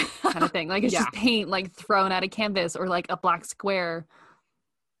last week kind of thing. Like it's just paint like thrown at a canvas, or like a black square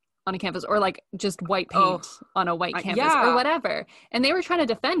on a canvas, or like just white paint on a white canvas or whatever. And they were trying to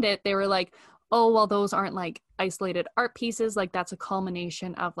defend it. They were like, oh, well, those aren't like isolated art pieces. Like that's a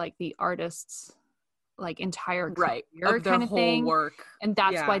culmination of like the artist's like entire career of their kind of whole thing. Work. And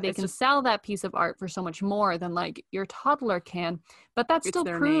that's why they can sell that piece of art for so much more than like your toddler can. But that still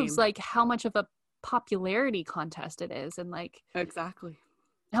proves like how much of a popularity contest it is, and like exactly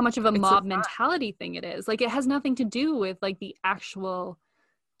how much of a mob mentality thing it is. Like it has nothing to do with like the actual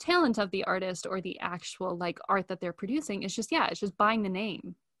talent of the artist or the actual like art that they're producing. It's just it's just buying the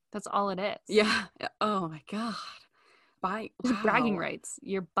name. That's all it is. Yeah. Oh my God. Bragging rights.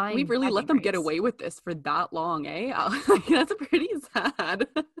 You're buying. We've really let them get away with this for that long, eh? Like, that's pretty sad.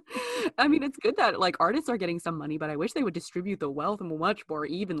 I mean, it's good that like artists are getting some money, but I wish they would distribute the wealth much more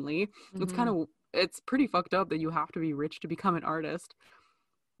evenly. It's pretty fucked up that you have to be rich to become an artist.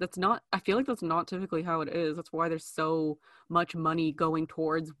 I feel like that's not typically how it is. That's why there's so much money going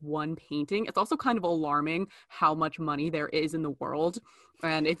towards one painting. It's also kind of alarming how much money there is in the world,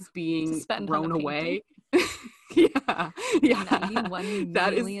 and it's being thrown away. $91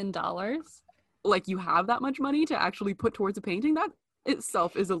 million. Like you have that much money to actually put towards a painting. That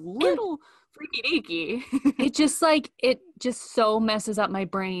itself is a little freaky deaky. it just so messes up my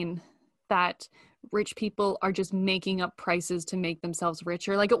brain that rich people are just making up prices to make themselves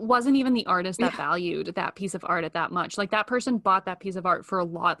richer. Like it wasn't even the artist that valued that piece of art at that much. Like that person bought that piece of art for a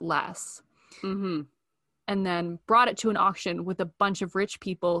lot less. And then brought it to an auction with a bunch of rich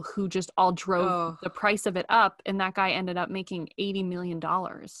people who just all drove the price of it up, and that guy ended up making $80 million.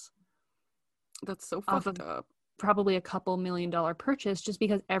 That's so fucked up. Probably a couple $1 million purchase, just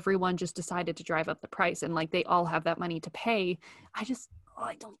because everyone just decided to drive up the price, and like they all have that money to pay. I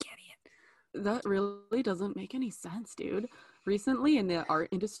don't get it. That really doesn't make any sense, dude. Recently in the art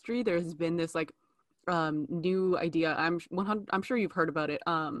industry, there's been this like new idea. I'm sure you've heard about it.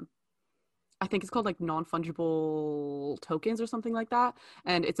 I think it's called like non-fungible tokens or something like that.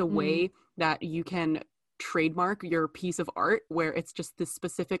 And it's a way that you can trademark your piece of art where it's just this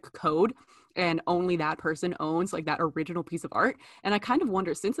specific code and only that person owns like that original piece of art. And I kind of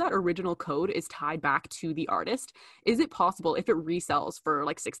wonder, since that original code is tied back to the artist, is it possible if it resells for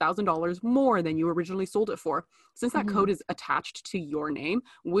like $6,000 more than you originally sold it for, since that code is attached to your name,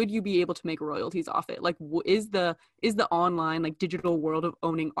 would you be able to make royalties off it? Like, is the online like digital world of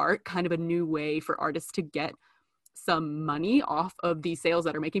owning art kind of a new way for artists to get some money off of these sales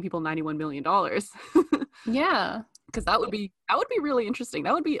that are making people $91 million? Yeah, because that would be really interesting.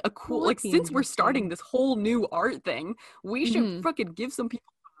 That would be a cool, like, since we're starting this whole new art thing, we should fucking give some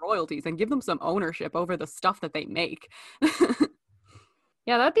people some royalties and give them some ownership over the stuff that they make.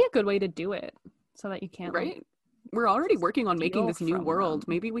 Yeah, that'd be a good way to do it, so that you can't, right? Like, we're already working on making this new world.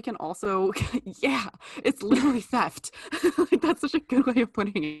 Maybe we can also, yeah, it's literally theft. Like, that's such a good way of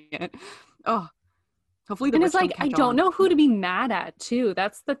putting it. Oh, hopefully and it's like, I don't know who to be mad at too.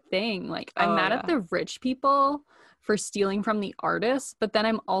 That's the thing. Like, I'm mad at the rich people for stealing from the artists, but then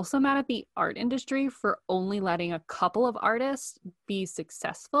I'm also mad at the art industry for only letting a couple of artists be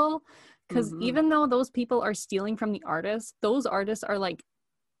successful. Because even though those people are stealing from the artists, those artists are like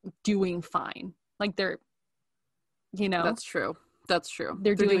doing fine. Like, they're, you know, that's true.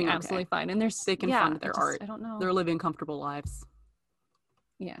 They're doing absolutely fine, and they can fund their art. I don't know. They're living comfortable lives.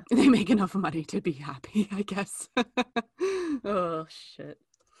 Yeah. They make enough money to be happy, I guess. Oh, shit.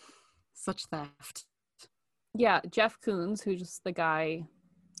 Such theft. Yeah, Jeff Koons, who's the guy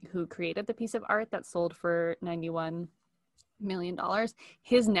who created the piece of art that sold for $91 million,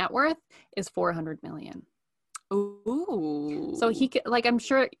 his net worth is $400 million. Ooh. So he could, like, I'm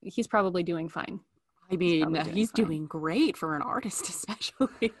sure he's probably doing fine. I mean, he's doing great for an artist,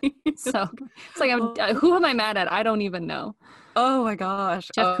 especially. So it's like, who am I mad at? I don't even know. Oh my gosh.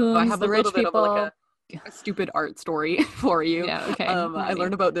 Jeff Koons, I have the rich people. Of a stupid art story for you. Yeah, okay. I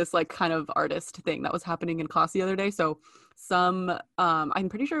learned about this like kind of artist thing that was happening in class the other day. So I'm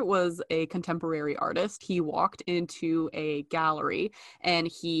pretty sure it was a contemporary artist. He walked into a gallery and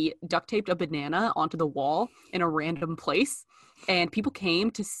he duct taped a banana onto the wall in a random place. And people came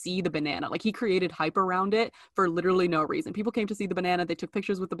to see the banana. Like, he created hype around it for literally no reason. People came to see the banana. They took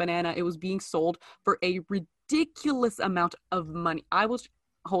pictures with the banana. It was being sold for a ridiculous amount of money.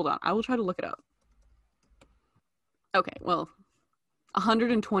 Hold on. I will try to look it up. Okay, well,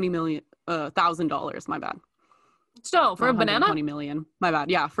 $120,000. My bad. So for a banana? 20 million. My bad.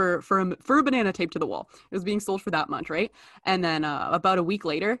 Yeah, for a banana taped to the wall. It was being sold for that much, right? And then about a week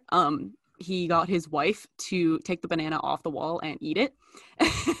later, he got his wife to take the banana off the wall and eat it.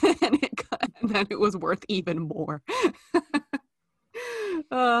 and then it was worth even more.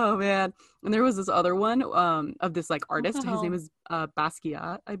 Oh, man. And there was this other one of this like artist. His name is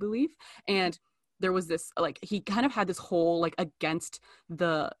Basquiat, I believe. And there was this, like, he kind of had this whole, like, against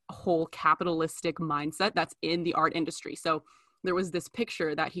the whole capitalistic mindset that's in the art industry. So there was this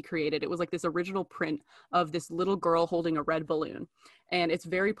picture that he created. It was like this original print of this little girl holding a red balloon. And it's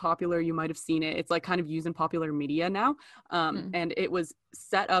very popular. You might have seen it. It's like kind of used in popular media now. And it was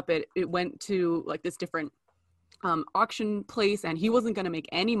set up, it went to like this different auction place, and he wasn't going to make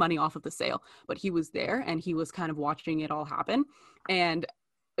any money off of the sale, but he was there and he was kind of watching it all happen. And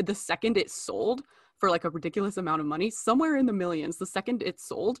the second it sold for like a ridiculous amount of money, somewhere in the millions, the second it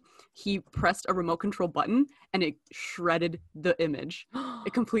sold, he pressed a remote control button and it shredded the image.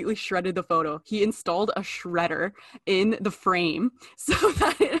 It completely shredded the photo. He installed a shredder in the frame so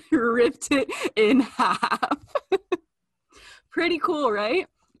that it ripped it in half. Pretty cool, right?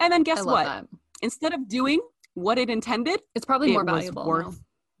 And then guess what? That. Instead of doing what it intended, it's probably more valuable. Worth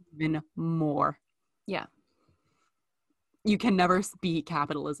even more. Yeah. You can never beat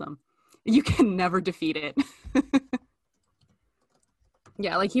capitalism. You can never defeat it.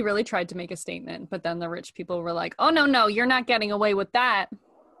 Yeah, like, he really tried to make a statement, but then the rich people were like, oh, no, you're not getting away with that.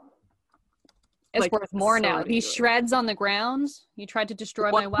 It's like, worth more now. These shreds on the ground, you tried to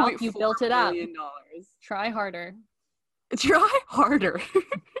destroy my wealth, you built it up. Try harder. Try harder.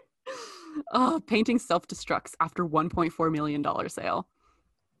 Oh, painting self-destructs after $1.4 million sale.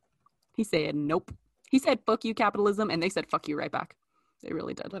 He said, nope. He said, fuck you, capitalism, and they said, fuck you right back. They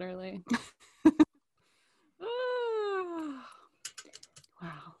really did. Literally. Wow.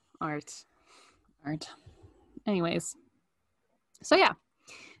 Art. Anyways. So yeah,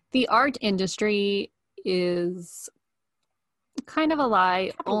 the art industry is kind of a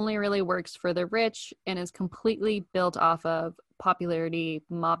lie, only really works for the rich, and is completely built off of popularity,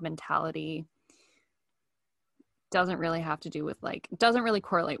 mob mentality. Doesn't really have to do with, like, doesn't really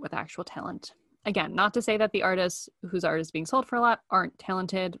correlate with actual talent again, not to say that the artists whose art is being sold for a lot aren't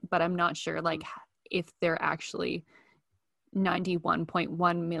talented, but I'm not sure like if they're actually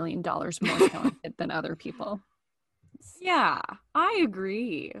 $91.1 million more talented than other people. Yeah, I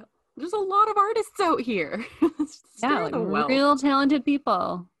agree. There's a lot of artists out here. Yeah, like real talented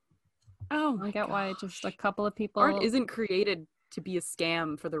people. Oh, I get why just a couple of people. Art isn't created to be a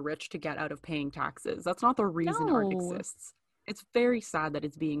scam for the rich to get out of paying taxes. That's not the reason art exists. It's very sad that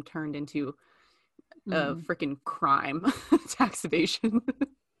it's being turned into a freaking crime, tax evasion.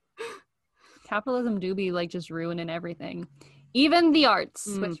 Capitalism do be like just ruining everything, even the arts,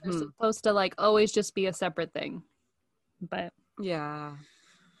 which are supposed to like always just be a separate thing. But yeah,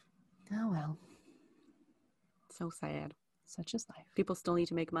 oh well, so sad. Such is life. People still need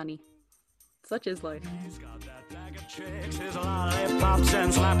to make money. Such is life. He's got that bag of chicks, his lollipops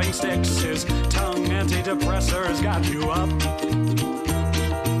and slapping sticks, his tongue antidepressors got you up.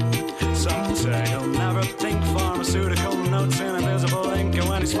 Some say he'll never think, pharmaceutical notes in invisible ink, and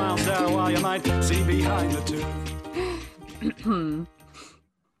when he smiles there, while you might see behind the tooth.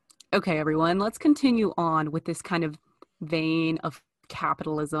 Okay, everyone, let's continue on with this kind of vein of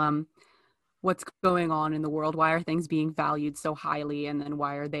capitalism. What's going on in the world? Why are things being valued so highly, and then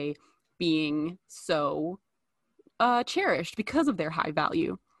why are they being so cherished because of their high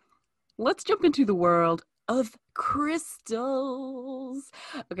value? Let's jump into the world of crystals.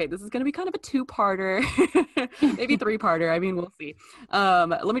 Okay, this is going to be kind of a two-parter, maybe three-parter. I mean, we'll see.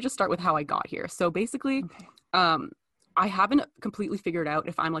 Let me just start with how I got here. So basically, I haven't completely figured out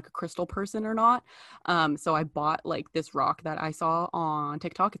if I'm like a crystal person or not. So I bought like this rock that I saw on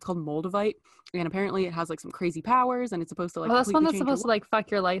TikTok. It's called Moldavite, and apparently it has like some crazy powers, and it's supposed to like. Oh, that's one that's supposed to like fuck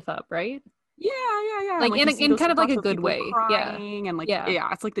your life up, right? Yeah. Like in kind of like a good way. Yeah. And like yeah,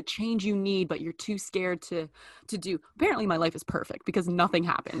 it's like the change you need, but you're too scared to do. Apparently, my life is perfect because nothing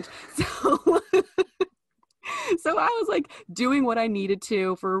happened. So I was like doing what I needed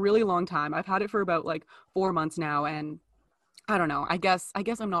to for a really long time. I've had it for about like 4 months now, and I don't know. I guess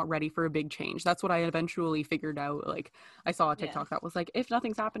I'm not ready for a big change. That's what I eventually figured out. Like I saw a TikTok that was like, if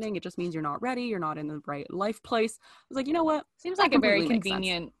nothing's happening, it just means you're not ready. You're not in the right life place. I was like, you know what? Seems like a very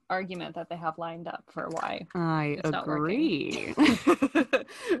convenient argument that they have lined up for why I agree.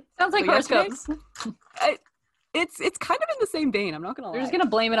 Sounds like horoscopes. It's kind of in the same vein. I'm not gonna lie. They're just gonna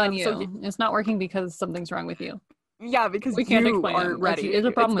blame it on you. It's not working because something's wrong with you. Yeah, because we can't you explain aren't ready. It's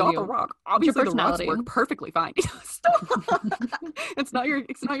a problem it's with not you. The rock. Obviously, your personality. The rocks work perfectly fine. Stop. It's not your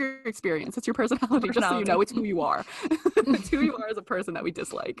experience. It's your personality. Just so you know, it's who you are. It's who you are as a person that we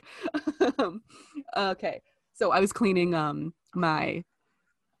dislike. Okay, so I was cleaning my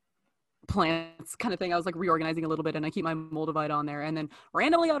plants kind of thing. I was like reorganizing a little bit, and I keep my Moldavite on there, and then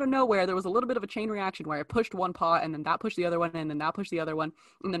randomly out of nowhere there was a little bit of a chain reaction where I pushed one pot, and then that pushed the other one, and then that pushed the other one,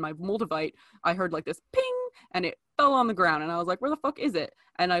 and then my Moldavite, I heard like this ping, and it fell on the ground, and I was like, where the fuck is it?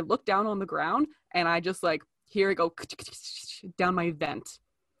 And I looked down on the ground, and I just like hear it go down my vent.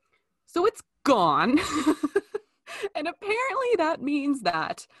 So it's gone. And apparently that means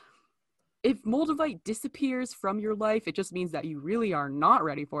that if Moldavite disappears from your life, it just means that you really are not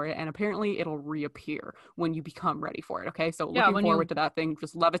ready for it, and apparently it'll reappear when you become ready for it. Okay, so looking forward to that thing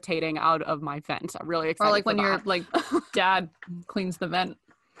just levitating out of my vent. I'm really excited. Or like when your like dad cleans the vent.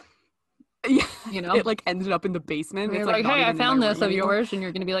 Yeah, you know, it like ended up in the basement. It's like, hey, I found this of yours, and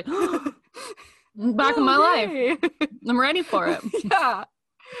you're gonna be like, back in my life. I'm ready for it. Yeah,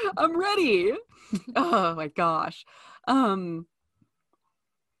 I'm ready. Oh my gosh.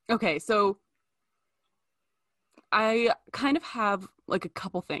 Okay, so I kind of have like a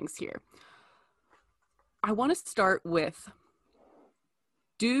couple things here. I want to start with,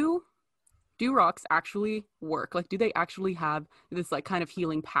 do rocks actually work? Like, do they actually have this like kind of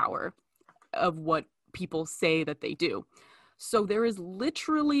healing power of what people say that they do? So there is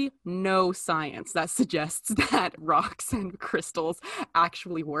literally no science that suggests that rocks and crystals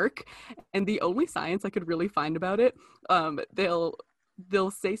actually work. And the only science I could really find about it,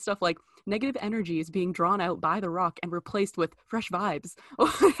 they'll say stuff like negative energy is being drawn out by the rock and replaced with fresh vibes,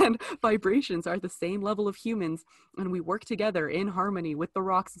 and vibrations are at the same level of humans, and we work together in harmony with the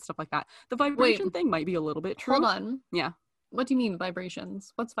rocks and stuff like that. The vibration thing might be a little bit true. Hold on. Yeah. What do you mean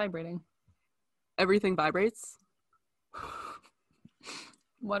vibrations? What's vibrating? Everything vibrates.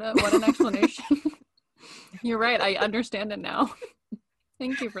 What an explanation. You're right. I understand it now.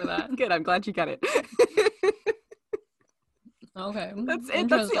 Thank you for that. Good. I'm glad you get it. Okay. That's it.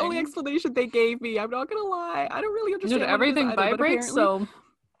 That's the only explanation they gave me. I'm not gonna lie. I don't really understand. Dude, everything vibrates, so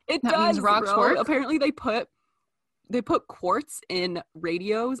it that does. Means rocks work. Apparently, they put quartz in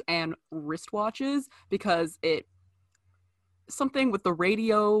radios and wristwatches because it something with the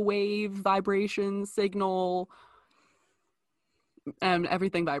radio wave vibration signal, and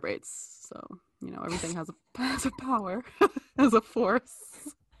everything vibrates. So, you know, everything has a power, has a force.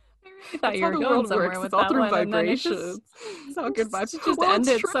 I thought you were going somewhere with that one, and then it's just so good vibes. Just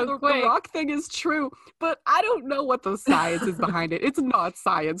ended so quick. The rock thing is true, but I don't know what the science is behind it. It's not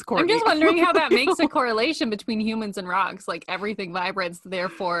science, Courtney. I'm just wondering how that makes a correlation between humans and rocks. Like everything vibrates,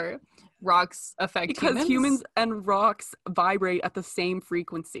 therefore rocks affect humans. Because humans and rocks vibrate at the same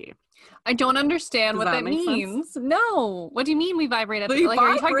frequency. I don't understand what that means. No. What do you mean we vibrate at are you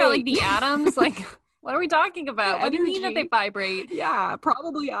talking about like the atoms? Like what are we talking about? What do you mean that they vibrate? Yeah,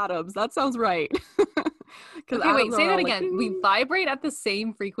 probably atoms. That sounds right. Okay, wait, say that again. We vibrate at the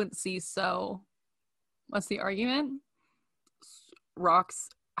same frequency, so what's the argument? Rocks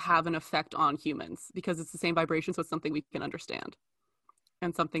have an effect on humans because it's the same vibration, so it's something we can understand.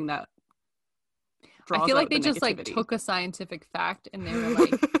 And something that draws I feel like they just like took a scientific fact and they were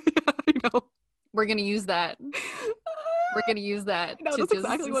like, I know. We're gonna use that. We're gonna use that to just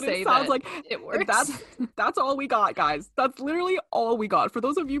exactly what it say sounds that like. It works. That's all we got, guys. That's literally all we got. For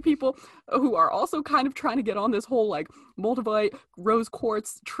those of you people who are also kind of trying to get on this whole like multivite rose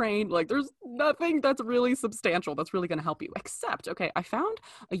quartz train, like there's nothing that's really substantial that's really gonna help you. Except, okay, I found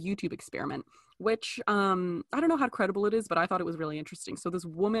a YouTube experiment, which I don't know how credible it is, but I thought it was really interesting. So this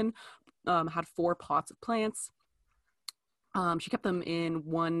woman had 4 pots of plants. She kept them in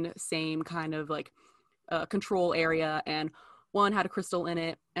one same kind of like control area, and one had a crystal in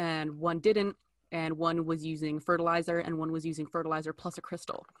it and one didn't, and one was using fertilizer and one was using fertilizer plus a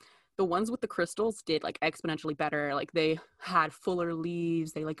crystal. The ones with the crystals did like exponentially better. Like they had fuller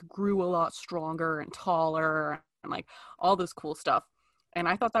leaves, they like grew a lot stronger and taller and like all this cool stuff. And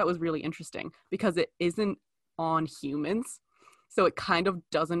I thought that was really interesting because it isn't on humans. So it kind of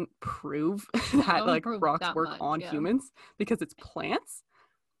doesn't prove that like rocks work on humans because it's plants.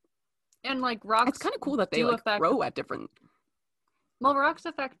 And like rocks, it's kind of cool that they like grow at different. Well, rocks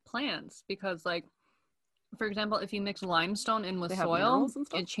affect plants because, like, for example, if you mix limestone in with soil,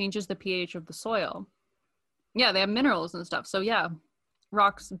 it changes the pH of the soil. Yeah, they have minerals and stuff. So yeah,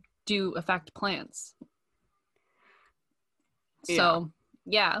 rocks do affect plants. So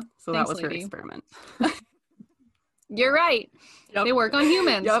yeah. So that was her experiment. You're right. Yep. They work on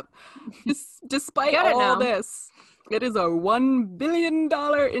humans. Yep. Despite all this. It is a $1 billion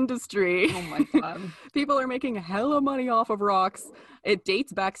industry. Oh my God. People are making hella money off of rocks. It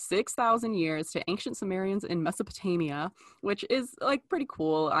dates back 6,000 years to ancient Sumerians in Mesopotamia, which is like pretty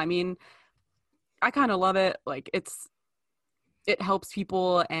cool. I mean, I kind of love it. Like it helps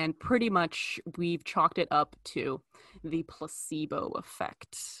people, and pretty much we've chalked it up to the placebo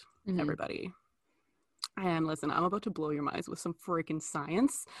effect, everybody. And listen, I'm about to blow your minds with some freaking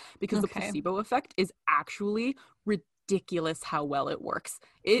science because the placebo effect is actually ridiculous how well it works.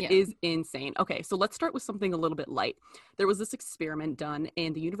 It is insane. Okay, so let's start with something a little bit light. There was this experiment done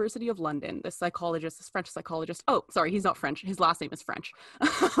in the University of London. This French psychologist. Oh, sorry, he's not French. His last name is French.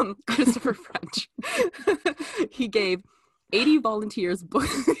 Christopher French. He gave 80 volunteers.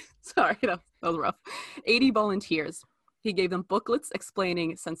 Sorry, that was rough. 80 volunteers. He gave them booklets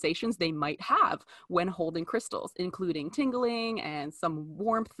explaining sensations they might have when holding crystals, including tingling and some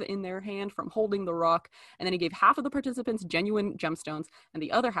warmth in their hand from holding the rock. And then he gave half of the participants genuine gemstones, and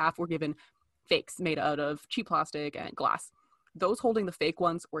the other half were given fakes made out of cheap plastic and glass. Those holding the fake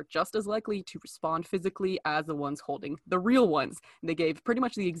ones were just as likely to respond physically as the ones holding the real ones. They gave pretty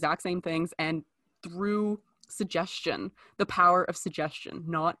much the exact same things, and through suggestion, the power of suggestion,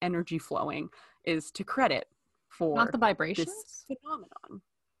 not energy flowing, is to credit for not the vibrations this phenomenon.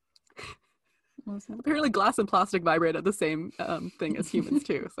 Apparently glass and plastic vibrate at the same thing as humans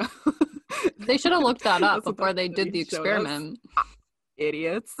too. So they should have looked that up before they did the experiment.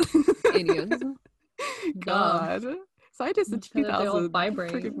 Idiots. God. Scientists in 2000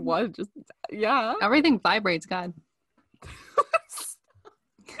 vibrate. What? Just everything vibrates. God.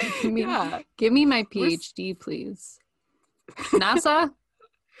 Give me my PhD, please. NASA.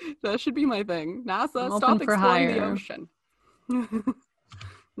 That should be my thing. NASA, stop exploring the ocean.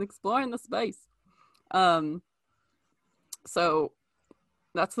 Exploring the space. So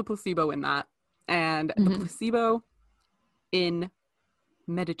that's the placebo in that. And the placebo in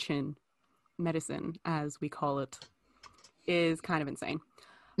medicine, as we call it, is kind of insane.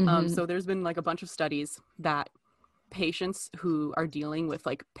 So there's been like a bunch of studies that patients who are dealing with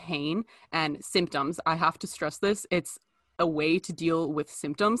like pain and symptoms, I have to stress this, it's a way to deal with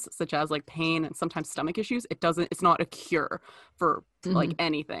symptoms such as like pain and sometimes stomach issues. It's not a cure for like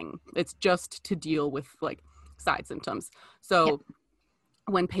anything. It's just to deal with like side symptoms. So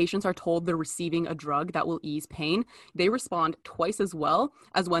when patients are told they're receiving a drug that will ease pain, they respond twice as well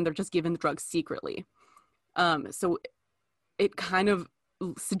as when they're just given the drug secretly. So it kind of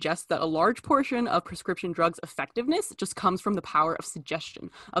suggests that a large portion of prescription drugs' effectiveness just comes from the power of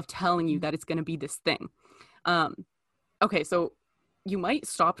suggestion, of telling you that it's going to be this thing. Okay, so you might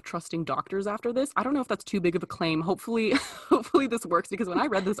stop trusting doctors after this. I don't know if that's too big of a claim. Hopefully this works, because when I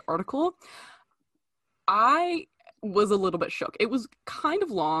read this article, I was a little bit shook. It was kind of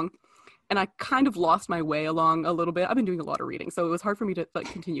long, and I kind of lost my way along a little bit. I've been doing a lot of reading, so it was hard for me to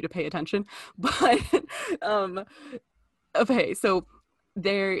continue to pay attention. But okay, so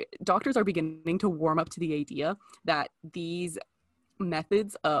their doctors are beginning to warm up to the idea that these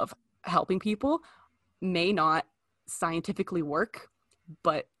methods of helping people may not scientifically work,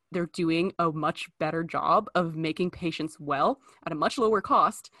 but they're doing a much better job of making patients well at a much lower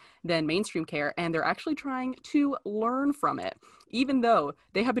cost than mainstream care, and they're actually trying to learn from it, even though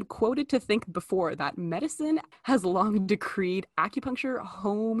they have been quoted to think before that medicine has long decreed acupuncture,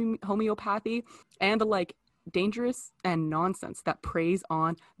 homeopathy, and the like dangerous and nonsense that preys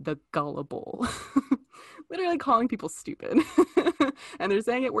on the gullible. Literally calling people stupid. And they're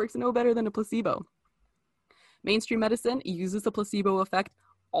saying it works no better than a placebo. Mainstream medicine uses the placebo effect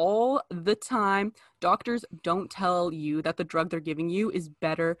all the time. Doctors don't tell you that the drug they're giving you is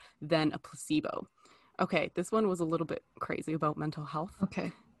better than a placebo. Okay, this one was a little bit crazy about mental health.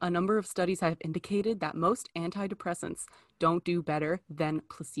 Okay. A number of studies have indicated that most antidepressants don't do better than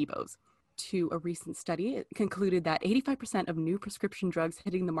placebos. To a recent study, it concluded that 85% of new prescription drugs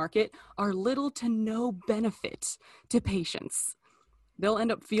hitting the market are little to no benefit to patients. They'll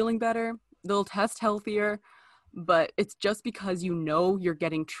end up feeling better, they'll test healthier, but it's just because you know you're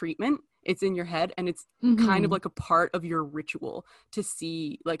getting treatment. It's in your head, and it's kind of like a part of your ritual to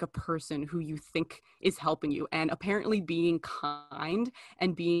see like a person who you think is helping you. And apparently being kind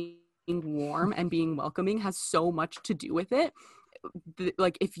and being warm and being welcoming has so much to do with it.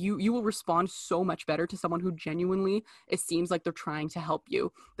 Like if you will respond so much better to someone who genuinely, it seems like they're trying to help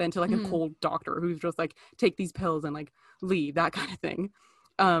you, than to like a cold doctor who's just like, take these pills and like leave, that kind of thing.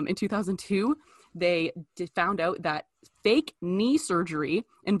 In 2002, they found out that fake knee surgery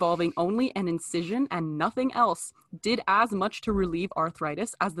involving only an incision and nothing else did as much to relieve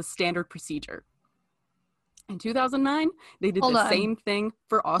arthritis as the standard procedure. In 2009, they did the same thing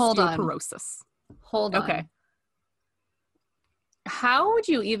for osteoporosis. Hold on. Okay. How would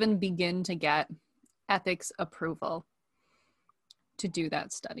you even begin to get ethics approval to do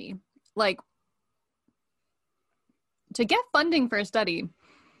that study? Like, to get funding for a study,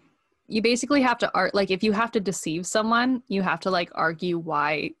 you basically have to if you have to deceive someone, you have to like argue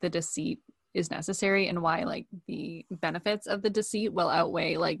why the deceit is necessary and why like the benefits of the deceit will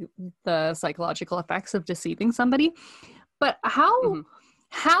outweigh like the psychological effects of deceiving somebody. But how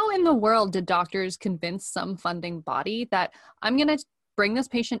in the world did doctors convince some funding body that I'm going to bring this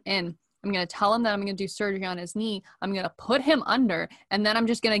patient in, I'm going to tell him that I'm going to do surgery on his knee, I'm going to put him under, and then I'm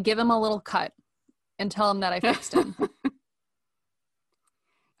just going to give him a little cut and tell him that I fixed him?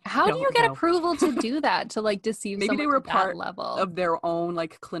 How do you get approval to do that, to like deceive Maybe someone they were at that part level of their own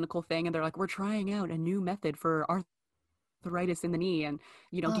like clinical thing, and they're like, we're trying out a new method for arthritis in the knee, and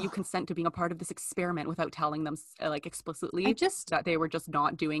you know, do you consent to being a part of this experiment, without telling them like explicitly that they were just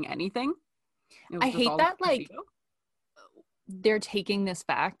not doing anything? I hate that like they're taking this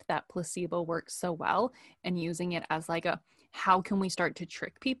fact that placebo works so well and using it as like a how can we start to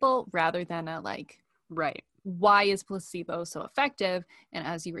trick people, rather than a like why is placebo so effective? And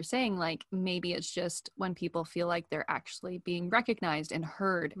as you were saying, like maybe it's just when people feel like they're actually being recognized and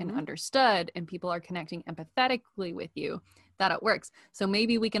heard and understood, and people are connecting empathetically with you, that it works. So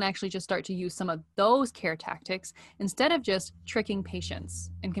maybe we can actually just start to use some of those care tactics instead of just tricking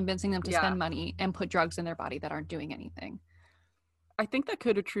patients and convincing them to spend money and put drugs in their body that aren't doing anything. I think that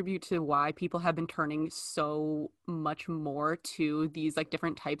could attribute to why people have been turning so much more to these like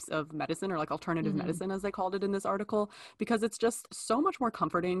different types of medicine, or like alternative medicine as they called it in this article, because it's just so much more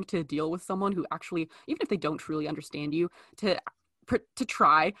comforting to deal with someone who actually, even if they don't truly understand you, to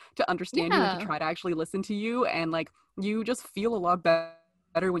try to understand you and to try to actually listen to you. And like you just feel a lot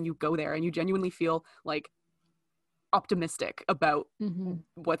better when you go there, and you genuinely feel like optimistic about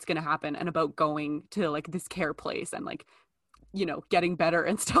what's going to happen, and about going to like this care place and like, you know, getting better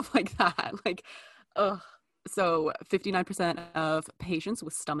and stuff like that. Like, so 59% of patients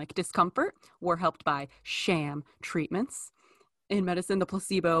with stomach discomfort were helped by sham treatments. In medicine, the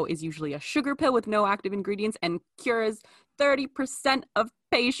placebo is usually a sugar pill with no active ingredients and cures 30% of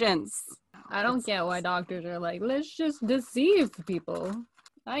patients. I don't get why doctors are like, let's just deceive people.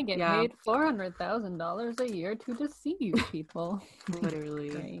 I get paid $400,000 a year to deceive people. Literally.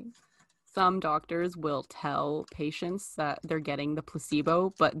 Right. Some doctors will tell patients that they're getting the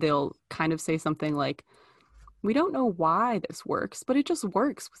placebo, but they'll kind of say something like, we don't know why this works, but it just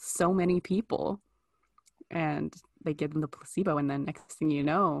works with so many people. And they give them the placebo, and then next thing you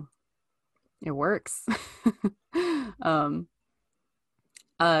know, it works.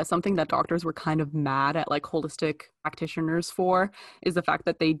 Something that doctors were kind of mad at like holistic practitioners for is the fact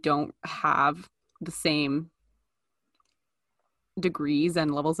that they don't have the same degrees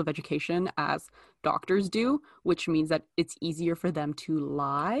and levels of education as doctors do, which means that it's easier for them to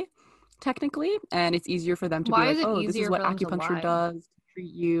lie, technically, and it's easier for them to be like, oh, this is what acupuncture does to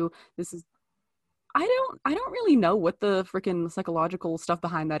treat you. This is I don't really know what the freaking psychological stuff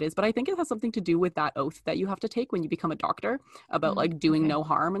behind that is, but I think it has something to do with that oath that you have to take when you become a doctor about like doing no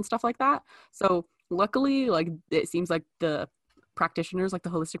harm and stuff like that. So luckily, like it seems like the practitioners, like the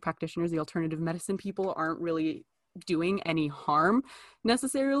holistic practitioners, the alternative medicine people aren't really doing any harm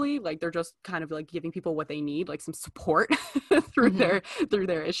necessarily. Like they're just kind of like giving people what they need, like some support through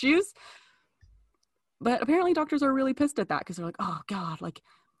their issues. But apparently doctors are really pissed at that because they're like, oh God, like,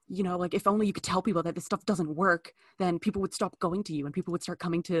 you know, like if only you could tell people that this stuff doesn't work, then people would stop going to you and people would start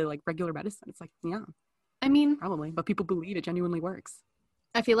coming to like regular medicine. It's like, yeah, I mean, probably, but people believe it genuinely works.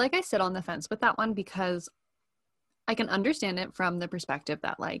 I feel like I sit on the fence with that one because I can understand it from the perspective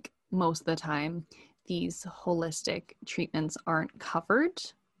that like most of the time these holistic treatments aren't covered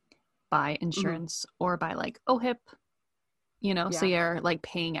by insurance or by like OHIP, you know, so you're like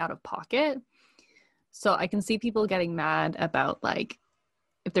paying out of pocket. So I can see people getting mad about like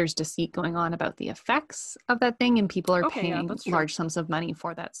if there's deceit going on about the effects of that thing and people are paying large sums of money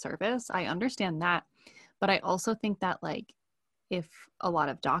for that service. I understand that. But I also think that like if a lot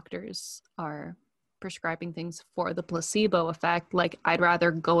of doctors are prescribing things for the placebo effect, like I'd rather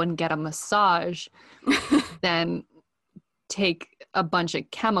go and get a massage than take a bunch of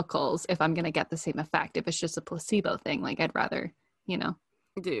chemicals if I'm going to get the same effect. If it's just a placebo thing, like I'd rather, you know,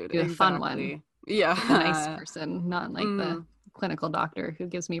 do a fun one. Yeah. A nice person, not like the clinical doctor who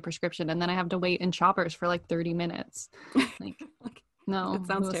gives me a prescription and then I have to wait in Choppers for like 30 minutes. Like, no, it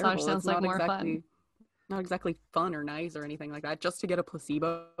sounds terrible. Sounds like more fun. Not exactly fun or nice or anything like that. Just to get a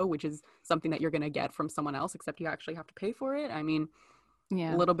placebo, which is something that you're going to get from someone else, except you actually have to pay for it. I mean,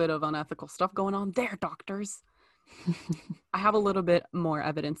 a little bit of unethical stuff going on there, doctors. I have a little bit more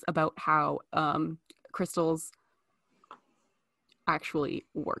evidence about how crystals actually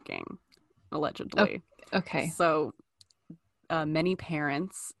working, allegedly. Okay. So many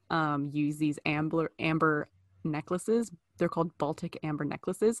parents use these amber necklaces. They're called Baltic amber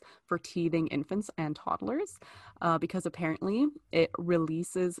necklaces for teething infants and toddlers because apparently it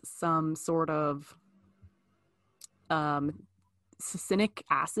releases some sort of succinic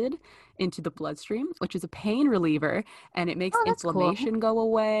acid into the bloodstream, which is a pain reliever, and it makes inflammation go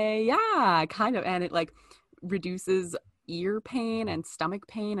away. Yeah, kind of. And it like reduces ear pain and stomach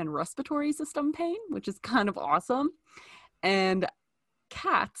pain and respiratory system pain, which is kind of awesome. And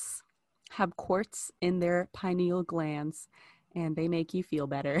cats have quartz in their pineal glands and they make you feel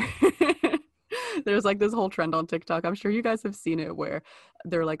better. There's like this whole trend on TikTok. I'm sure you guys have seen it where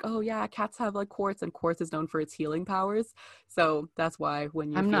they're like, oh yeah, cats have like quartz, and quartz is known for its healing powers. So that's why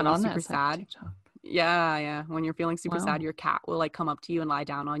when you're feeling super sad, when you're feeling super sad, your cat will like come up to you and lie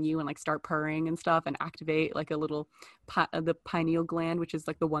down on you and like start purring and stuff and activate like a little the pineal gland, which is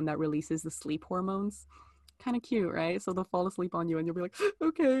like the one that releases the sleep hormones. Kind of cute, right? So they'll fall asleep on you and you'll be like,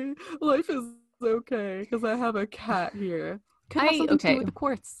 okay, life is okay because I have a cat here. Could have something to do with the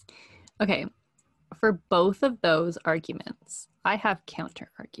quartz. Okay, for both of those arguments, I have counter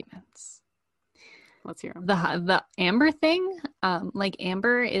arguments. Let's hear them. The amber thing, like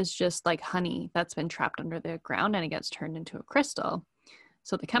amber is just like honey that's been trapped under the ground and it gets turned into a crystal.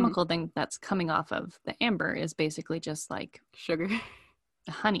 So the chemical thing that's coming off of the amber is basically just like sugar.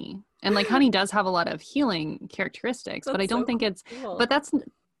 Honey, and like honey does have a lot of healing characteristics, but I don't think it's cool. But that's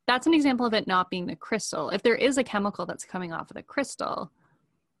an example of it not being the crystal. If there is a chemical that's coming off of the crystal,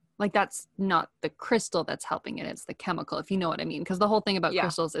 like that's not the crystal that's helping it, it's the chemical, if you know what I mean. Because the whole thing about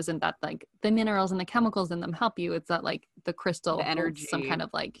crystals isn't that like the minerals and the chemicals in them help you, it's that like the crystal, the energy, some kind of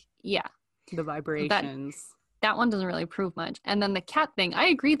like the vibrations. That one doesn't really prove much. And then the cat thing, I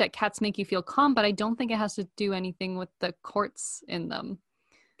agree that cats make you feel calm, but I don't think it has to do anything with the quartz in them.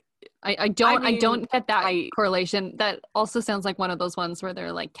 I don't get that correlation. That also sounds like one of those ones where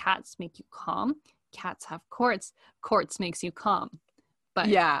they're like, cats make you calm, cats have quartz makes you calm. But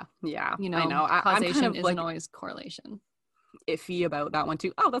you know, I know. Causation kind of isn't always correlation. Iffy about that one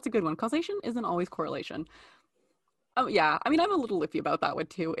too. Oh, that's a good one. Causation isn't always correlation. Oh yeah, I mean, I'm a little iffy about that one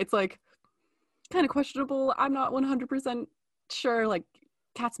too. It's like kind of questionable. I'm not 100% sure. Like,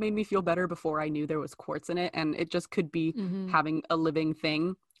 cats made me feel better before I knew there was quartz in it, and it just could be having a living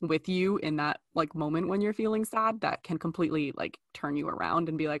thing with you in that like moment when you're feeling sad that can completely like turn you around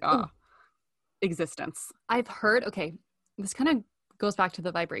and be like, existence. I've heard, okay, this kind of goes back to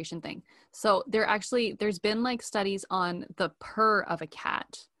the vibration thing. So there's been like studies on the purr of a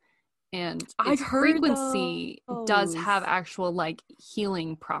cat, and I've its heard frequency does have actual like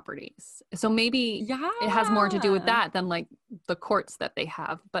healing properties. So maybe it has more to do with that than like the quartz that they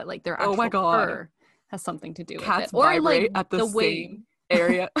have, but like their actual purr has something to do with cats it. Or vibrate like at the same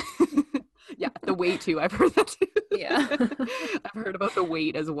area. Yeah, the weight too. I've heard that too. Yeah. I've heard about the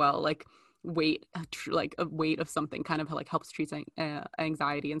weight as well. Like weight, like a weight of something kind of like helps treat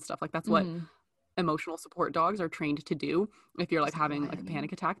anxiety and stuff. Like that's what emotional support dogs are trained to do. If you're like having like a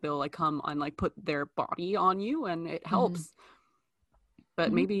panic attack, they'll like come and like put their body on you and it helps.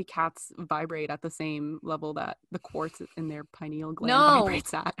 But maybe cats vibrate at the same level that the quartz in their pineal gland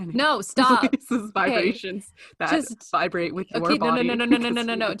vibrates at. And no, stop. Releases vibrations that just vibrate with your body.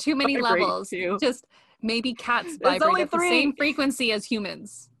 No. Too many levels. Too. Just maybe cats vibrate at the same frequency as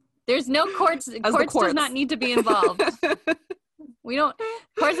humans. There's no quartz. Quartz does not need to be involved.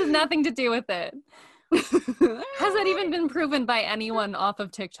 Quartz has nothing to do with it. Has that even been proven by anyone off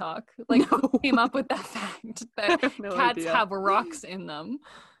of TikTok? Like, who came up with that fact that cats have rocks in them?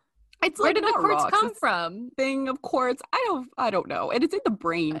 It's Where like did the quartz rocks. come from? Thing of quartz. I don't know. And it's in the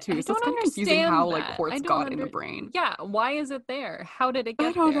brain too. So it's kind of confusing how like quartz got in the brain. Yeah, why is it there? How did it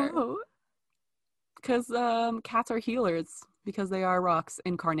get there? I don't know. Because cats are healers because they are rocks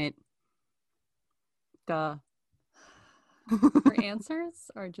incarnate. Duh. For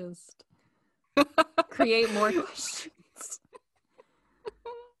answers or just create more questions?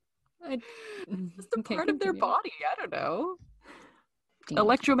 Just a part of their body. I don't know.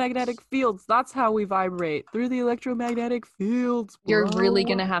 Electromagnetic fields. That's how we vibrate, through the electromagnetic fields. Bro. You're really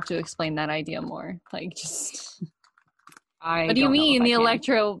gonna have to explain that idea more. Like, just. What do you mean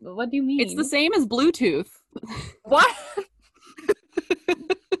What do you mean? It's the same as Bluetooth. What?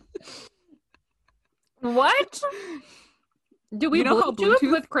 What? Do we Bluetooth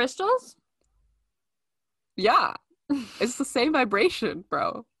with crystals? Yeah. It's the same vibration,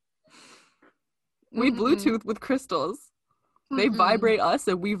 bro. We Bluetooth with crystals. They vibrate us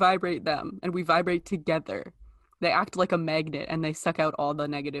and we vibrate them. And we vibrate together. They act like a magnet and they suck out all the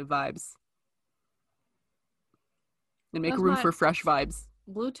negative vibes. And make room for fresh vibes.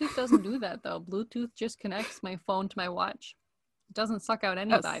 Bluetooth doesn't do that, though. Bluetooth just connects my phone to my watch. It doesn't suck out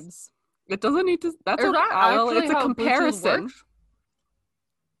any vibes. It doesn't need to. That's it's a comparison.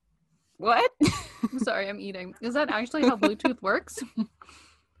 What? I'm sorry, I'm eating. Is that actually how Bluetooth works?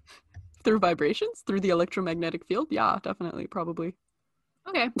 Through vibrations? Through the electromagnetic field? Yeah, definitely, probably.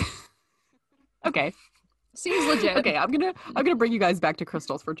 Okay. Okay. Seems legit. Okay, I'm gonna bring you guys back to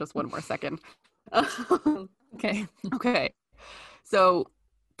crystals for just one more second. Okay. Okay. So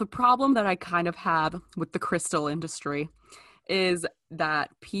the problem that I kind of have with the crystal industry is that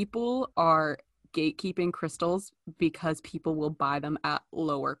people are gatekeeping crystals because people will buy them at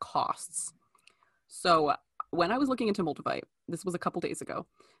lower costs. So when I was looking into Moldavite, this was a couple days ago,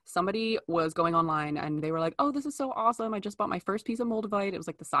 somebody was going online and they were like, oh, this is so awesome. I just bought my first piece of Moldavite. It was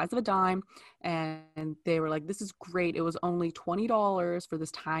like the size of a dime. And they were like, this is great. It was only $20 for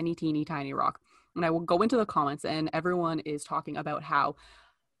this tiny, teeny, tiny rock. And I will go into the comments and everyone is talking about how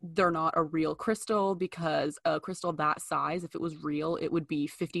they're not a real crystal because a crystal that size, if it was real, it would be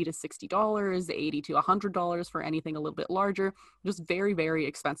 $50 to $60, $80 to $100 for anything a little bit larger. Just very, very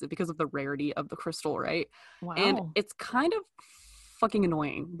expensive because of the rarity of the crystal, right? Wow. And it's kind of fucking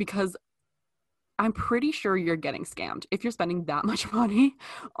annoying because I'm pretty sure you're getting scammed if you're spending that much money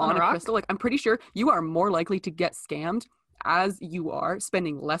on a crystal. Like, I'm pretty sure you are more likely to get scammed as you are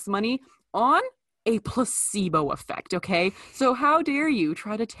spending less money on a placebo effect, okay? So how dare you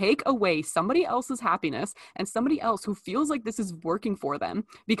try to take away somebody else's happiness and somebody else who feels like this is working for them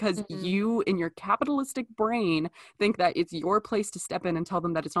because you, in your capitalistic brain, think that it's your place to step in and tell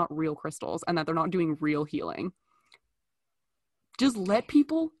them that it's not real crystals and that they're not doing real healing. Just let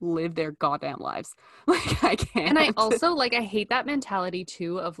people live their goddamn lives. Like, I can't. And I also, like, I hate that mentality,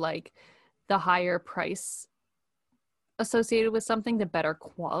 too, of, like, the higher price associated with something, the better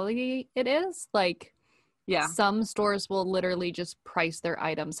quality it is. Like, yeah, some stores will literally just price their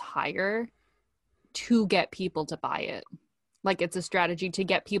items higher to get people to buy it. Like, it's a strategy to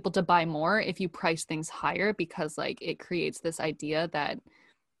get people to buy more if you price things higher because, like, it creates this idea that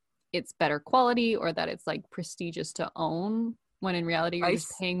it's better quality or that it's, like, prestigious to own, when in reality you're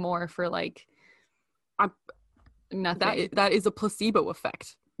just paying more for, like, Nothing. That is a placebo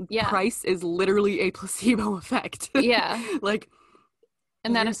effect. Yeah. Price is literally a placebo effect. Yeah. Like,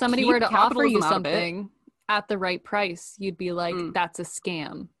 and then if somebody were to offer you something at the right price, you'd be like, that's a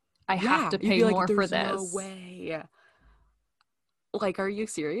scam. I have to pay more for this. No way. Like, are you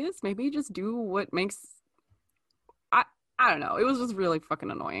serious? Maybe just do what makes... I don't know. It was just really fucking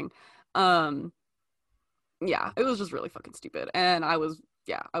annoying. Yeah, it was just really fucking stupid. And I was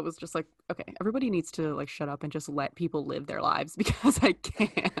just like, okay, everybody needs to like shut up and just let people live their lives because I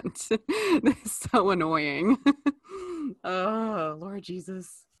can't. This is so annoying. Oh, Lord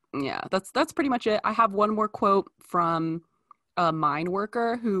Jesus. Yeah, that's pretty much it. I have one more quote from a mine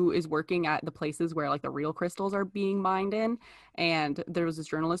worker who is working at the places where like the real crystals are being mined in, and there was this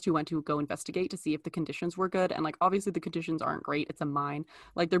journalist who went to go investigate to see if the conditions were good, and like obviously the conditions aren't great. It's a mine,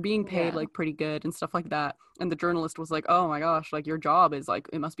 like they're being paid like pretty good and stuff like that, and the journalist was like, oh my gosh, like your job is like,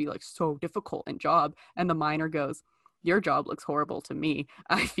 it must be like so difficult in job, and the miner goes, your job looks horrible to me.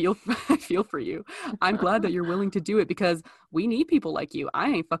 I feel for you. I'm glad that you're willing to do it because we need people like you. I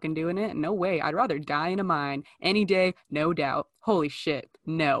ain't fucking doing it. No way. I'd rather die in a mine any day, no doubt. Holy shit.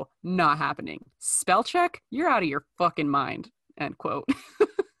 No, not happening. Spell check? You're out of your fucking mind. End quote.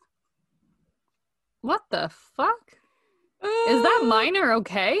 What the fuck? Is that miner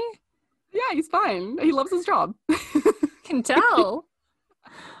okay? Yeah, he's fine. He loves his job. Can tell.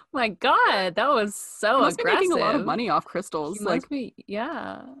 My God, that was so he must aggressive. Be making a lot of money off crystals. He like, must be,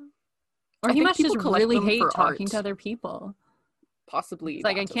 yeah. Or he must just really hate talking to other people. Possibly. It's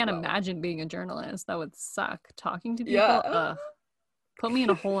like, I can't imagine being a journalist. That would suck. Talking to people? Yeah. Ugh. Put me in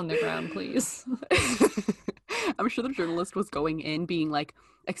a hole in the ground, please. I'm sure the journalist was going in being like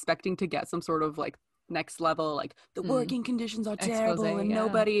expecting to get some sort of like next level, like the working conditions are terrible and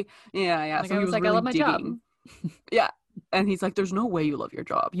nobody. Yeah. Like, so he was like, really I love my job. Yeah. And he's like, there's no way you love your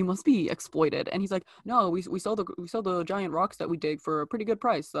job. You must be exploited. And he's like, no, we sell the giant rocks that we dig for a pretty good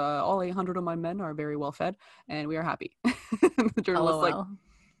price. All 800 of my men are very well fed and we are happy. The journalist's like,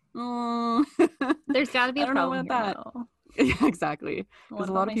 oh. There's got to be a problem about that. Though. Yeah, exactly. Because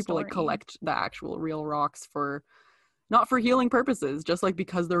a lot of people like collect the actual real rocks for not for healing purposes, just like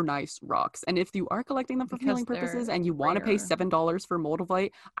because they're nice rocks. And if you are collecting them for healing purposes and you want to pay $7 for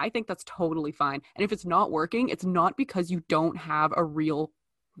moldavite, I think that's totally fine. And if it's not working, it's not because you don't have a real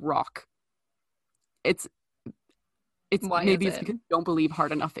rock. It's maybe it's because you don't believe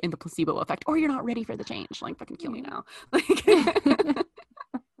hard enough in the placebo effect, or you're not ready for the change. Like, fucking kill me now. Like,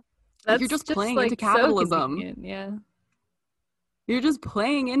 you're just playing into capitalism. So yeah. You're just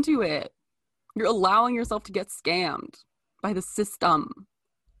playing into it. You're allowing yourself to get scammed by the system.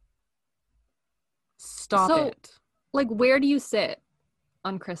 Stop it. Like, where do you sit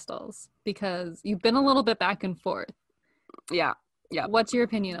on crystals? Because you've been a little bit back and forth. Yeah. What's your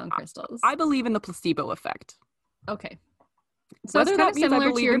opinion on crystals? I believe in the placebo effect. Okay. So whether it's that kind of means similar I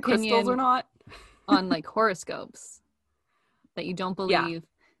believe to your in opinion crystals or not. on like horoscopes. That you don't believe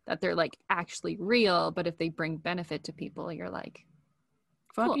that they're like actually real, but if they bring benefit to people, you're like,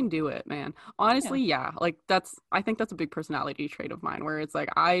 fucking do it, man. Honestly, yeah. Like I think that's a big personality trait of mine, where it's like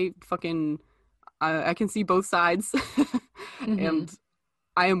I can see both sides, and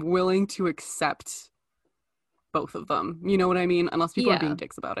I am willing to accept both of them. You know what I mean? Unless people are being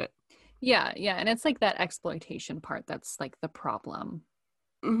dicks about it. Yeah, and it's like that exploitation part that's like the problem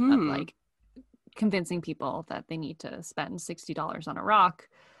of like convincing people that they need to spend $60 on a rock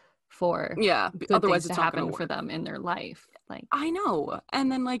for good otherwise things it's to not happen for them in their life. Like, I know.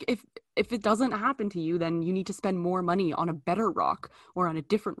 And then like if it doesn't happen to you, then you need to spend more money on a better rock or on a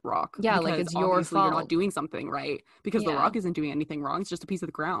different rock. Yeah, like it's your fault. You're not doing something right because the rock isn't doing anything wrong. It's just a piece of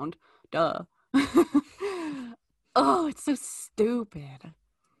the ground. Duh. Oh, it's so stupid.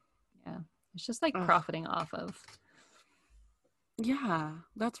 Yeah. It's just like profiting off of. Yeah,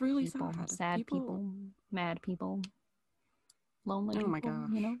 that's really sad people, mad people. Lonely people, my gosh.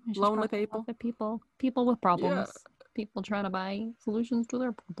 You know, Lonely people with problems, people trying to buy solutions to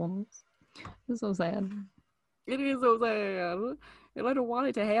their problems. It's so sad. It is so sad, and I don't want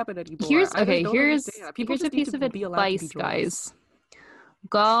it to happen anymore. Here's a piece of advice, guys.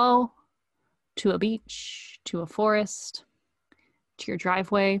 Go to a beach, to a forest, to your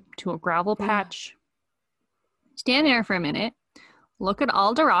driveway, to a gravel patch. Stand there for a minute, look at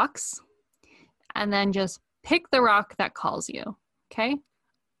all the rocks, and then just pick the rock that calls you, okay?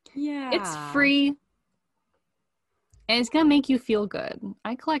 Yeah. It's free, and it's going to make you feel good.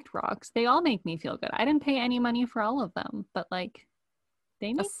 I collect rocks. They all make me feel good. I didn't pay any money for all of them, but, like, they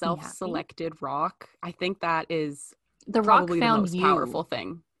make me happy. A self-selected rock, I think that is the rock probably found the most you. Powerful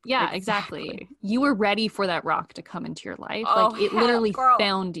thing. Yeah, exactly. You were ready for that rock to come into your life. Like, it literally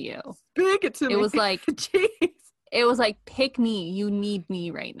found you. Speak it to me. It was like... Jeez. It was like, pick me. You need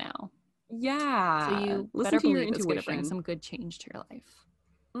me right now. Yeah. So you listen better to your believe it's going to bring intuition. some good change to your life.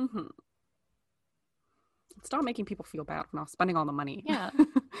 Mm-hmm. Stop making people feel bad for not spending all the money. Yeah.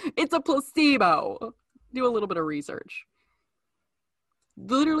 It's a placebo. Do a little bit of research.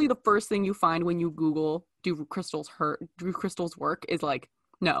 Literally the first thing you find when you Google, do crystals work, is like,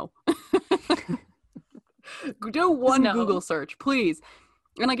 no. Do one Google search, please.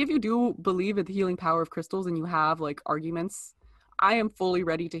 And like, if you do believe in the healing power of crystals and you have like arguments, I am fully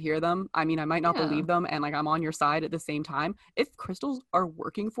ready to hear them. I mean, I might not believe them, and like, I'm on your side at the same time. If crystals are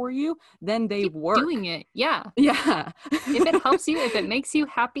working for you, then they work. Doing it. Yeah. Yeah. If it helps you, if it makes you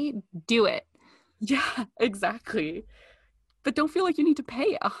happy, do it. Yeah, exactly. But don't feel like you need to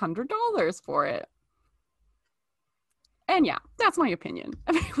pay $100 for it. And yeah, that's my opinion.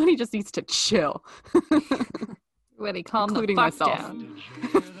 Everybody just needs to chill. Everybody calm Including the fuck myself. down.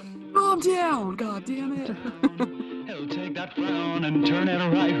 Calm down, god damn it. He'll take that frown and turn it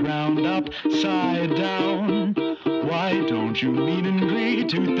right round upside down. Why don't you meet and greet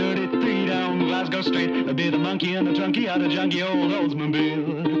 233 down Glasgow Street? Be the monkey and the trunky out of junky old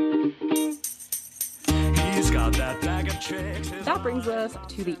Oldsmobile. He's got that bag of tricks. That brings us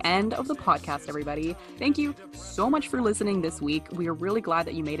to the end of the podcast, everybody. Thank you so much for listening this week. We are really glad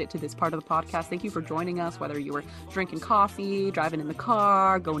that you made it to this part of the podcast. Thank you for joining us, whether you were drinking coffee, driving in the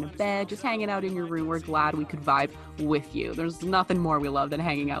car, going to bed, just hanging out in your room. We're glad we could vibe with you. There's nothing more we love than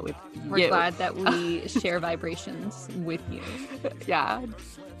hanging out with you. We're glad that we share vibrations with you. Yeah,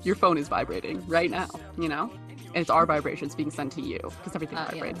 your phone is vibrating right now, you know? It's our vibrations being sent to you, because everything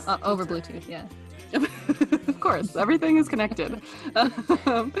vibrates. Yeah. Over Bluetooth, yeah. Of course, everything is connected.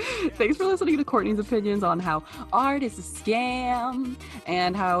 Thanks for listening to Courtney's opinions on how art is a scam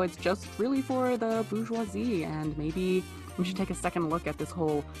and how it's just really for the bourgeoisie, and maybe we should take a second look at this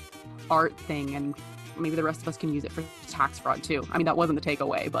whole art thing, and maybe the rest of us can use it for tax fraud too. I mean, that wasn't the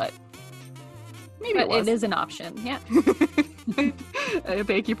takeaway, but maybe it was. It is an option, yeah.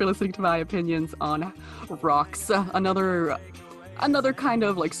 Thank you for listening to my opinions on rocks. Another kind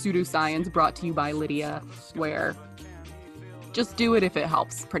of like pseudoscience brought to you by Lydia, where just do it if it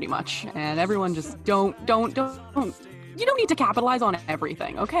helps, pretty much. And everyone just don't. You don't need to capitalize on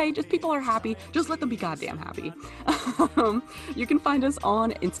everything, okay? Just people are happy. Just let them be goddamn happy. You can find us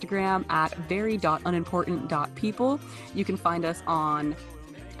on Instagram at very.unimportant.people. You can find us on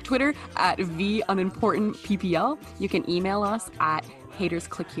Twitter at @VUnimportantPPL. You can email us at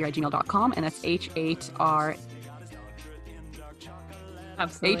hatersclickhere@gmail.com, and that's H8R.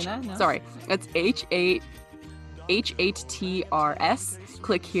 Absolutely not, no. Sorry, that's H8TRS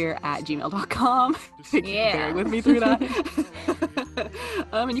clickhere@gmail.com. Yeah. Bear with me through that.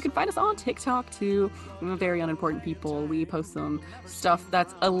 And you can find us on TikTok too. Very unimportant people. We post some stuff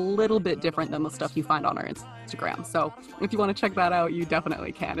that's a little bit different than the stuff you find on our Instagram. So if you want to check that out, you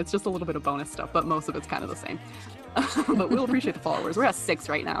definitely can. It's just a little bit of bonus stuff, but most of it's kind of the same. But we'll appreciate the followers. We're at 6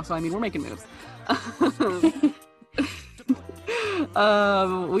 right now, so I mean, we're making moves.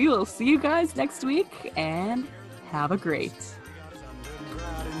 We will see you guys next week, and have a great.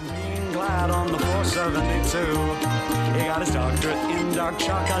 Glad on the 472. He got his doctorate in dark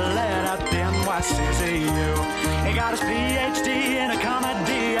chocolate at the NYCCU. He got his PhD in a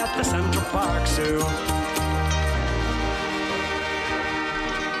comedy at the Central Park Zoo.